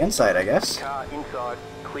going to the inside, I guess. Car inside.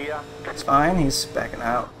 Clear. That's fine. He's backing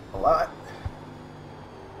out a lot.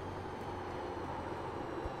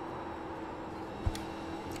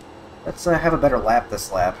 Let's have a better lap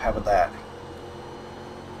this lap. How about that?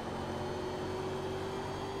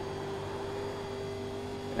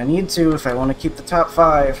 And I need to if I want to keep the top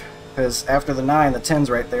 5, because after the 9, the 10's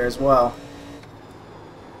right there as well.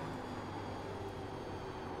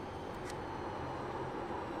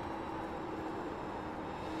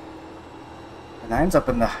 The 9's up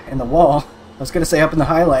in the wall. I was gonna say up in the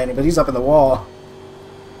high line, but he's up in the wall.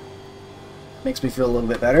 Makes me feel a little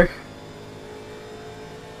bit better.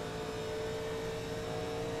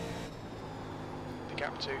 The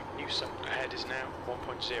gap to Newsom ahead is now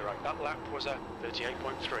 1.0. That lap was a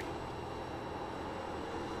 38.3.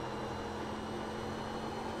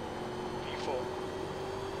 P4.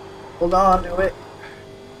 Hold on to it.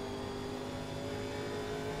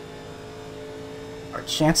 Our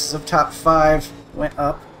chances of top 5 went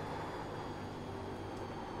up.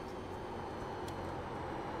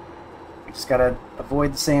 We just gotta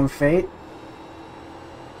avoid the same fate.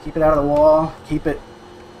 Keep it out of the wall. Keep it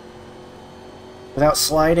without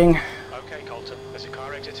sliding. Okay, Colton. There's a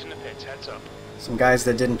car exiting the pits. Heads up. Some guys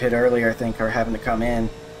that didn't pit earlier, I think, are having to come in.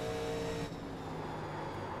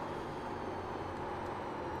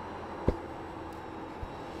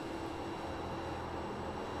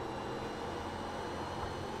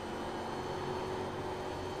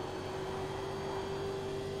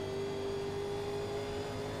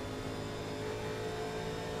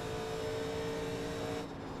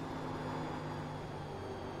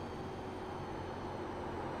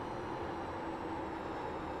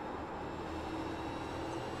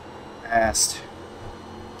 Fast.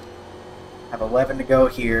 Have 11 to go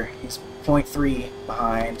here. He's 0.3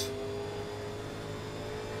 behind.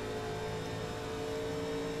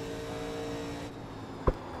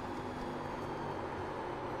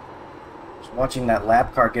 Just watching that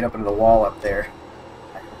lap car get up into the wall up there.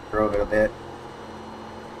 I drove it a bit.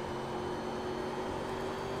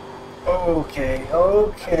 Okay,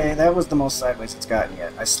 okay. That was the most sideways it's gotten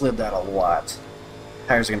yet. I slid that a lot.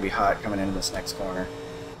 Tires are going to be hot coming into this next corner.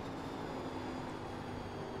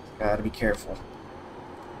 Gotta be careful.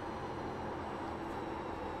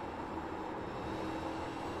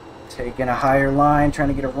 Taking a higher line, trying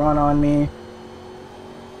to get a run on me.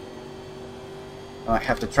 I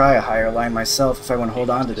have to try a higher line myself if I want to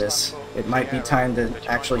hold on to this. It might be time to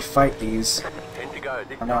actually fight these. 10 to go.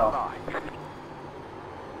 This I know.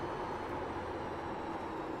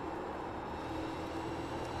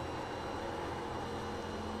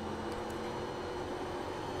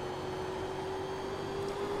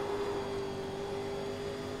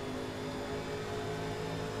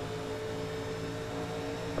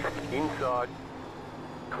 Inside.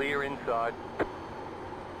 Clear inside.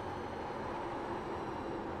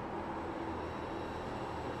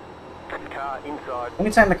 Car inside.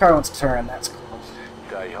 Anytime the car wants to turn, that's cool.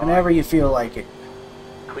 Stay high. Whenever you feel like it.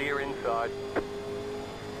 Clear inside.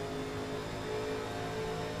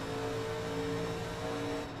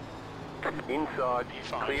 Inside.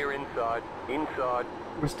 Clear inside. Inside.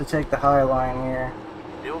 We're to take the high line here.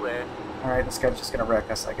 Still there. Alright, this guy's just gonna wreck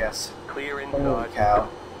us, I guess. Clear Holy inside. cow.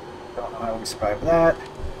 Don't know how we survived that.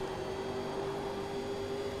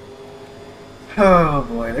 Oh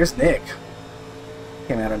boy, there's Nick.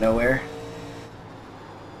 Came out of nowhere.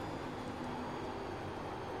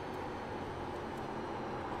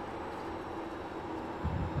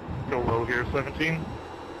 Go low here, 17.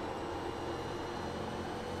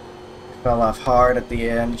 Fell off hard at the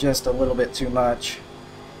end, just a little bit too much.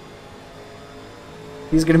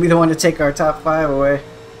 He's gonna be the one to take our top 5 away.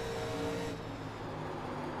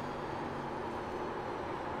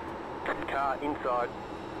 Car inside.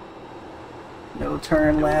 No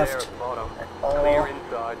turn Still there left. at bottom. at all. Clear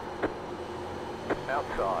inside.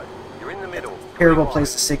 Outside. You're in the middle. Terrible 3 place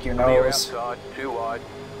wide. to stick your Clear nose. outside. 2 wide.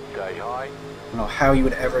 Stay high. I don't know how you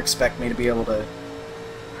would ever expect me to be able to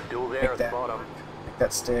Still there make at that, bottom. make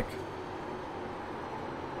that stick.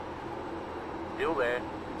 Still there.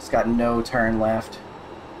 It's got no turn left.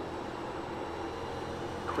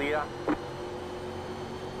 Clear.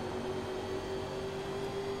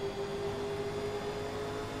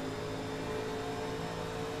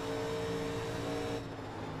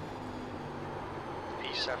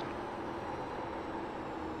 P7.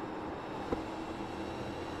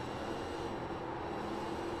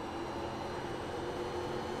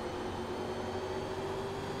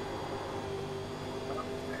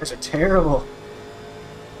 These are terrible.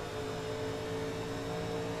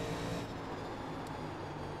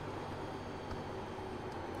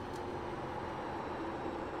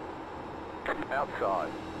 Outside.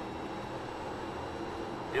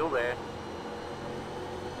 Still there.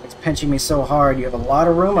 It's pinching me so hard. You have a lot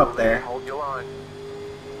of room up there. Hold your line.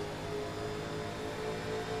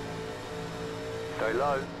 Stay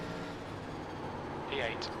low.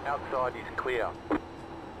 P8. Outside is clear.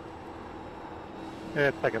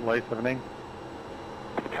 Yeah, second late, 17.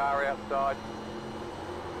 Car outside.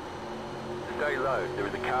 Stay low. There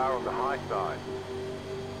is a car on the high side.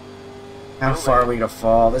 How far are we to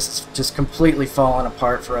fall? This is just completely falling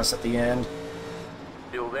apart for us at the end.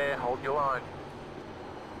 Still there. Hold your line.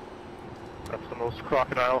 Up some most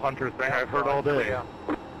crocodile hunter thing I've heard all day. Clear.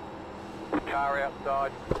 Car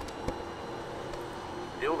outside.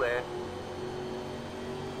 Still there.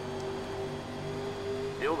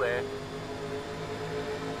 Still there.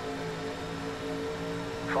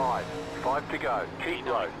 5. 5 to go. Keep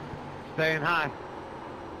low. Staying high.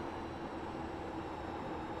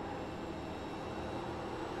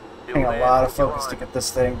 Still Taking a there. lot of focus to get this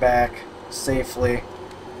thing back safely.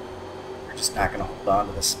 We're just not going to hold on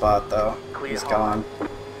to this spot, though. He's gone.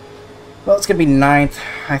 Well, it's going to be 9th,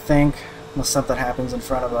 I think, unless something happens in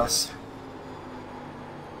front of us.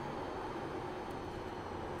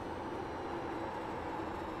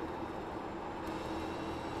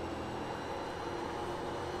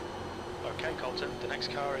 Okay, Colton, the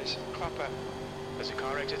next car is Clapper. There's a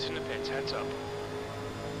car exiting the pits, heads up.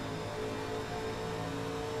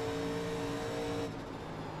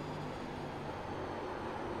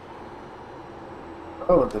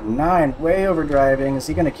 Oh, the 9, way overdriving. Is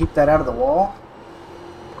he going to keep that out of the wall?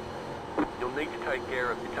 You'll need to take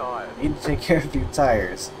care of your tires. Need to take care of your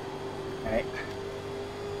tires. Alright.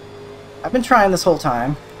 I've been trying this whole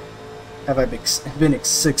time. Have I been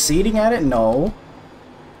succeeding at it? No.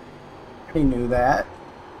 I already knew that.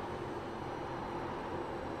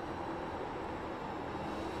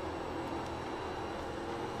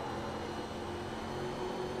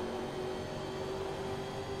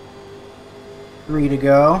 Three to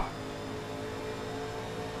go.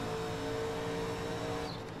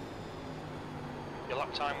 Your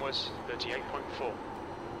lap time was 38.4.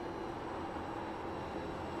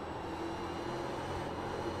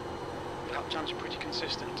 Lap times are pretty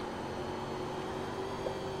consistent.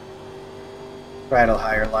 Tried a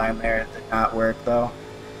higher line there. It did not work, though.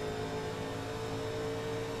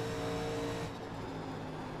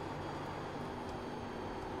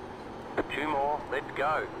 Two more. Let's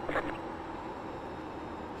go.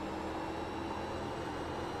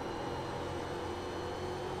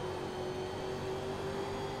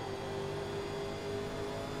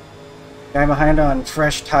 Guy behind on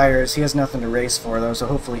fresh tires. He has nothing to race for, though, so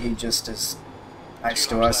hopefully he just is nice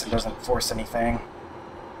to us and doesn't force anything.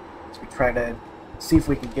 So we try to see if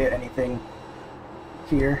we can get anything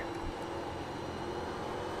here.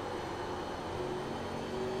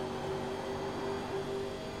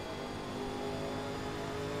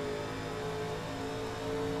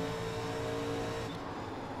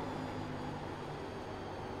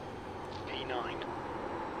 P9.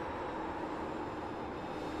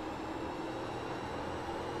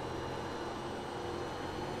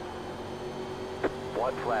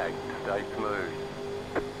 White flag. Stay smooth.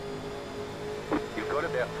 You've got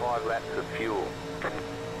about 5 laps of fuel.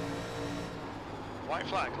 White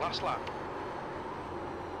flag, last lap.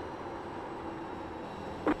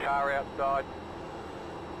 Car outside.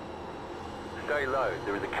 Stay low.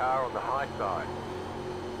 There is a car on the high side.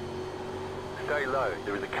 Stay low.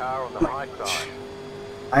 There is a car on the high side.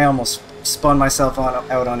 I almost spun myself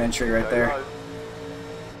out on entry right Stay there. low.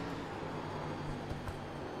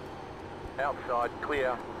 Outside,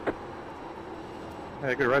 clear.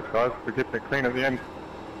 Hey, good race, guys. We're getting it clean at the end.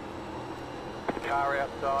 Car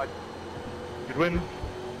outside. Good win.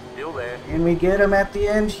 Still there. Can we get him at the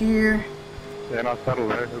end here? Yeah, nice battle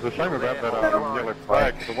there. It was a shame about that yellow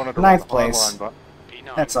flag. 'Cause I wanted to Ninth run the place. high line, but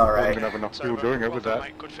P9. That's I wasn't alright. going to have enough fuel doing it with that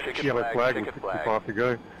Mate, good finish. Ticket yellow flag with ticket flag. 55 to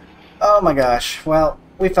go. Oh my gosh. Well,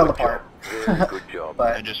 we fell Good apart. job. Very good job.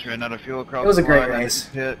 I But just ran out of fuel across It was a the great line, I race.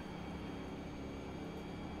 had to pit.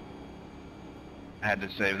 I had to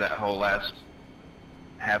save that whole last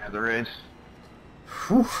half of the race.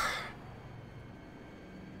 whew.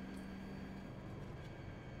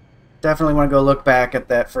 Definitely want to go look back at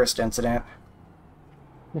that first incident.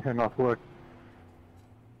 Yeah, nice work.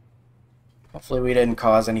 Hopefully we didn't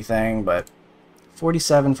cause anything, but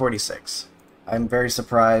 47-46. I'm very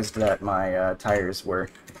surprised that my tires were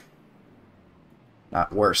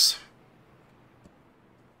not worse.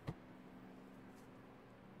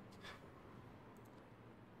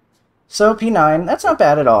 So P9, that's not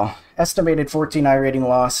bad at all. Estimated 14 iRating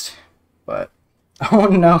lost, but oh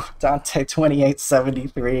no, Dante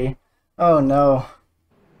 2873. Oh no.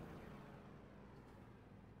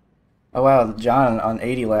 Oh wow, John on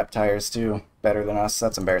 80 lap tires too. Better than us.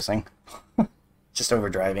 That's embarrassing. Just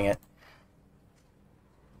overdriving it.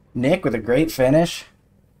 Nick with a great finish.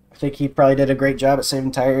 I think he probably did a great job at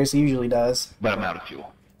saving tires. He usually does. But I'm out of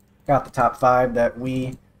fuel. Got the top 5 that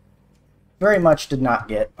we very much did not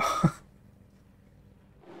get.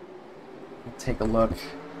 Take a look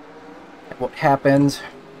at what happened.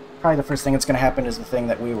 Probably the first thing that's going to happen is the thing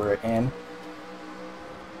that we were in.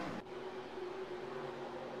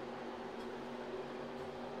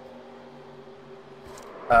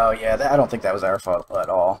 Oh, yeah, I don't think that was our fault at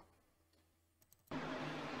all.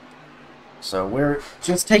 So we're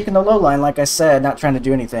just taking the low line, like I said, not trying to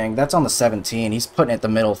do anything. That's on the 17. He's putting it the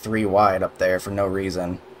middle 3 wide up there for no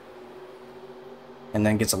reason. And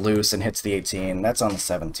then gets loose and hits the 18. That's on the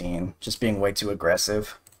 17. Just being way too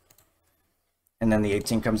aggressive. And then the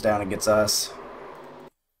 18 comes down and gets us.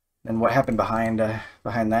 And what happened behind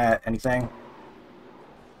that? Anything?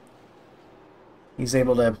 He's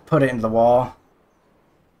able to put it into the wall.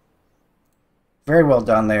 Very well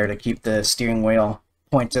done there to keep the steering wheel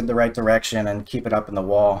pointed the right direction and keep it up in the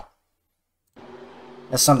wall.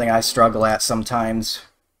 That's something I struggle at sometimes,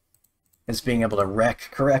 is being able to wreck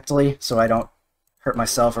correctly so I don't hurt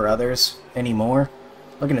myself or others anymore.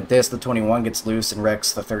 Looking at this, the 21 gets loose and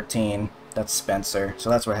wrecks the 13. That's Spencer. So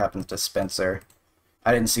that's what happens to Spencer.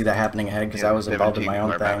 I didn't see that happening ahead because I was involved in my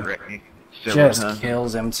own thing. Just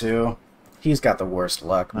kills him too. He's got the worst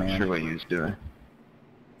luck, man. Not sure what he was doing.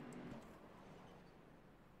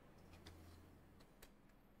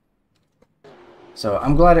 So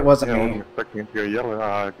I'm glad it wasn't I me. wasn't expecting it to go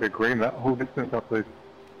yellow. Go green that whole distance up the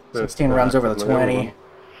 16 runs over the 20.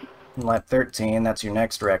 And lap 13, that's your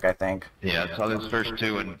next wreck, I think. Yeah, I saw those first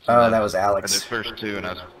two, and Oh, that was Alex. those first two, and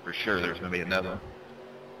I was for sure there was gonna be another.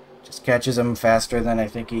 Just catches him faster than I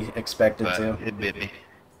think he expected But to. it bit me.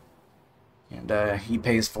 And he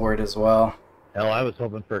pays for it as well. Hell, I was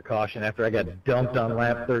hoping for a caution after I got dumped on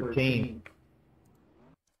lap 13.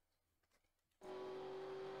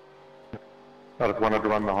 I just wanted to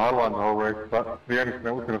run the high line the whole race, but the only thing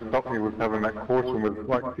that was going to stop me was having that caution with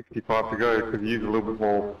like 65 to go, because you use a little bit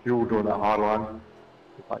more fuel doing that high line.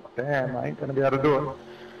 It's like, damn, I ain't going to be able to do it.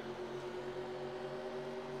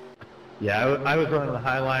 Yeah, I was running the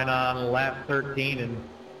high line on lap 13, and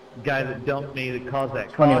the guy that dumped me that caused that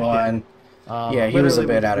 21. caution. Yeah, he was a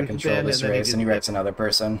literally bit out of spin, control this and then he race, and he just- wrecks another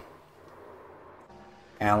person.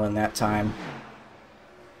 Alan that time.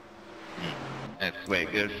 That's the way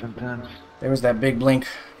it goes sometimes. There was that big blink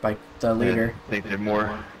by the leader. I think they're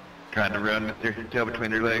more trying to run with their tail between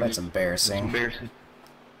their legs. That's embarrassing. Embarrassing.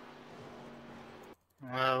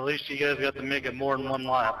 Well, at least you guys got to make it more than one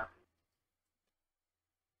lap.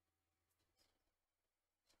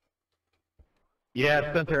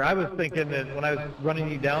 Yeah, Spencer, I was thinking that when I was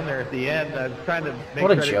running you down there at the end, I was trying to make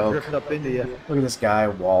What a sure I didn't joke. drift up into you. Look at this guy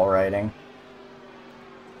wall riding.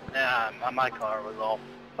 Yeah, my car was all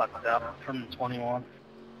fucked up from 21.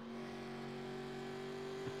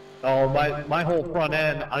 Oh, my whole front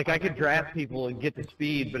end, like I could draft people and get to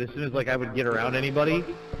speed, but as soon as like I would get around anybody,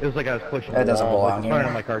 it was like I was pushing That the doesn't wall. belong Like, the front here. end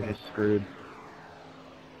of my car's just screwed.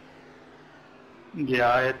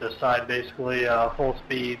 Yeah, I hit the side basically full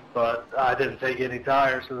speed, but I didn't take any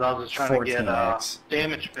tires because I was just trying to get 14X.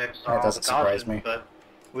 damage fixed on That all doesn't the surprise cautions, me. but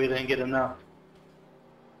we didn't get enough.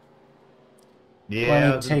 Yeah, Plenty,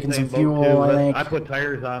 I was in the taking same some boat, fuel, too. I think. I put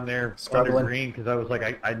tires on there Struggling. under green because I was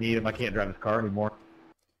like, I need them. I can't drive this car anymore.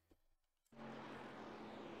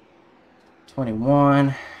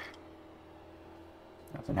 21.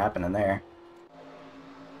 Nothing happening there.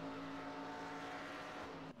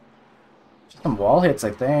 Just some wall hits,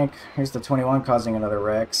 I think. Here's the 21 causing another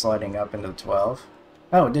wreck, sliding up into the 12.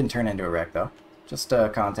 Oh, it didn't turn into a wreck, though. Just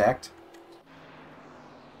contact.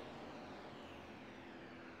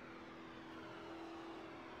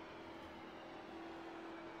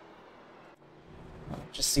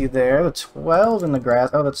 Just see there, the 12 in the grass.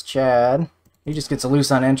 Oh, that's Chad. He just gets a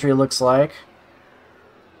loose on entry, looks like.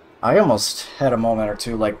 I almost had a moment or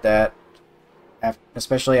two like that,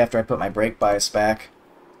 especially after I put my brake bias back.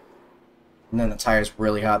 And then the tire's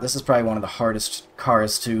really hot. This is probably one of the hardest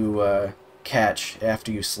cars to catch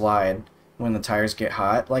after you slide. When the tires get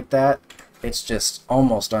hot like that, it's just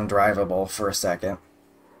almost undrivable for a second.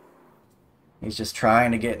 He's just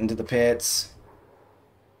trying to get into the pits.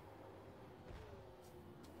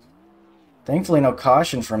 Thankfully, no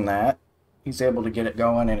caution from that. He's able to get it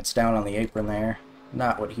going, and it's down on the apron there.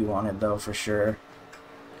 Not what he wanted, though, for sure.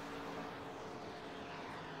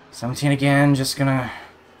 17 again, just gonna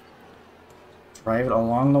drive it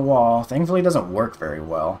along the wall. Thankfully, it doesn't work very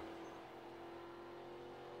well.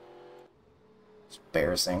 It's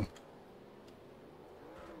embarrassing.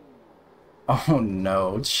 Oh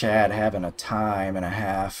no, Chad having a time and a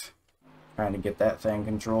half trying to get that thing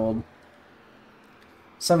controlled.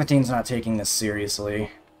 17's not taking this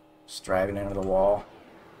seriously. Just driving into the wall.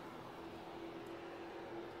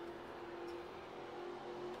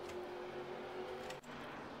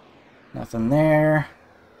 Nothing there.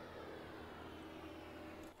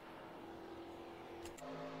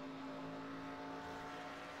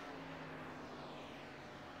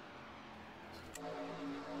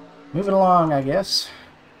 Moving along, I guess.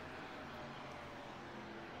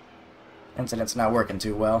 Incident's not working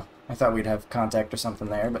too well. I thought we'd have contact or something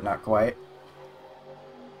there, but not quite.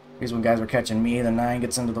 These when guys were catching me, the 9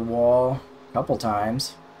 gets into the wall a couple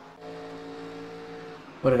times.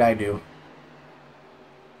 What did I do?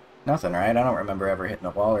 Nothing, right? I don't remember ever hitting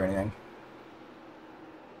a wall or anything.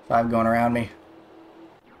 5 going around me.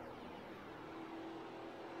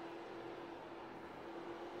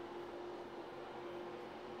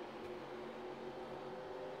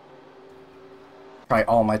 Probably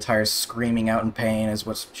all my tires screaming out in pain is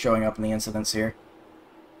what's showing up in the incidents here.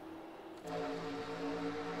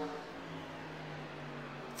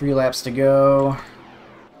 3 laps to go.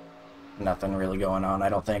 Nothing really going on, I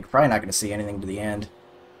don't think. Probably not going to see anything to the end.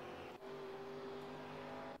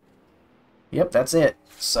 Yep, that's it.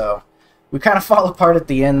 So, we kind of fall apart at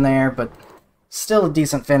the end there, but still a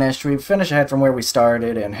decent finish. We finished ahead from where we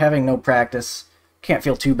started, and having no practice, can't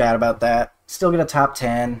feel too bad about that. Still get a top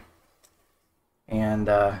 10. And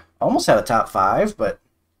almost had a top 5, but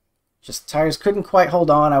just tires couldn't quite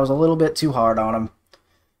hold on. I was a little bit too hard on them.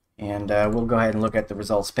 And we'll go ahead and look at the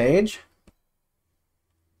results page.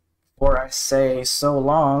 Before I say so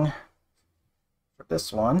long for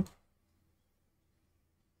this one.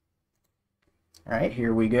 Alright,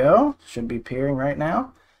 here we go. Should be appearing right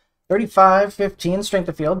now. 35-15 strength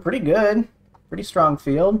of field. Pretty good. Pretty strong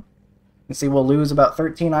field. You can see we'll lose about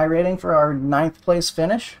 13 iRating for our 9th place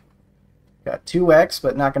finish. Got 2x,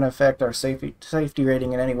 but not going to affect our safety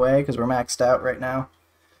rating in any way because we're maxed out right now.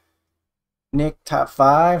 Nick, top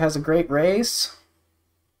 5, has a great race.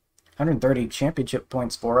 130 championship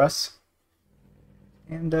points for us.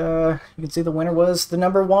 And you can see the winner was the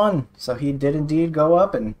number 1. So he did indeed go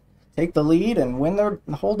up and take the lead and win the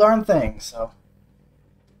whole darn thing. So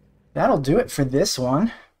that'll do it for this one.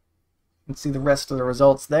 You can see the rest of the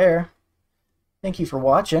results there. Thank you for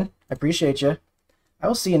watching. I appreciate you. I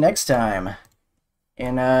will see you next time.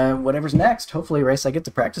 And whatever's next. Hopefully a race I get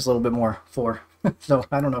to practice a little bit more for. So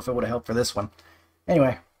I don't know if it would have helped for this one.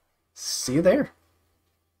 Anyway, see you there.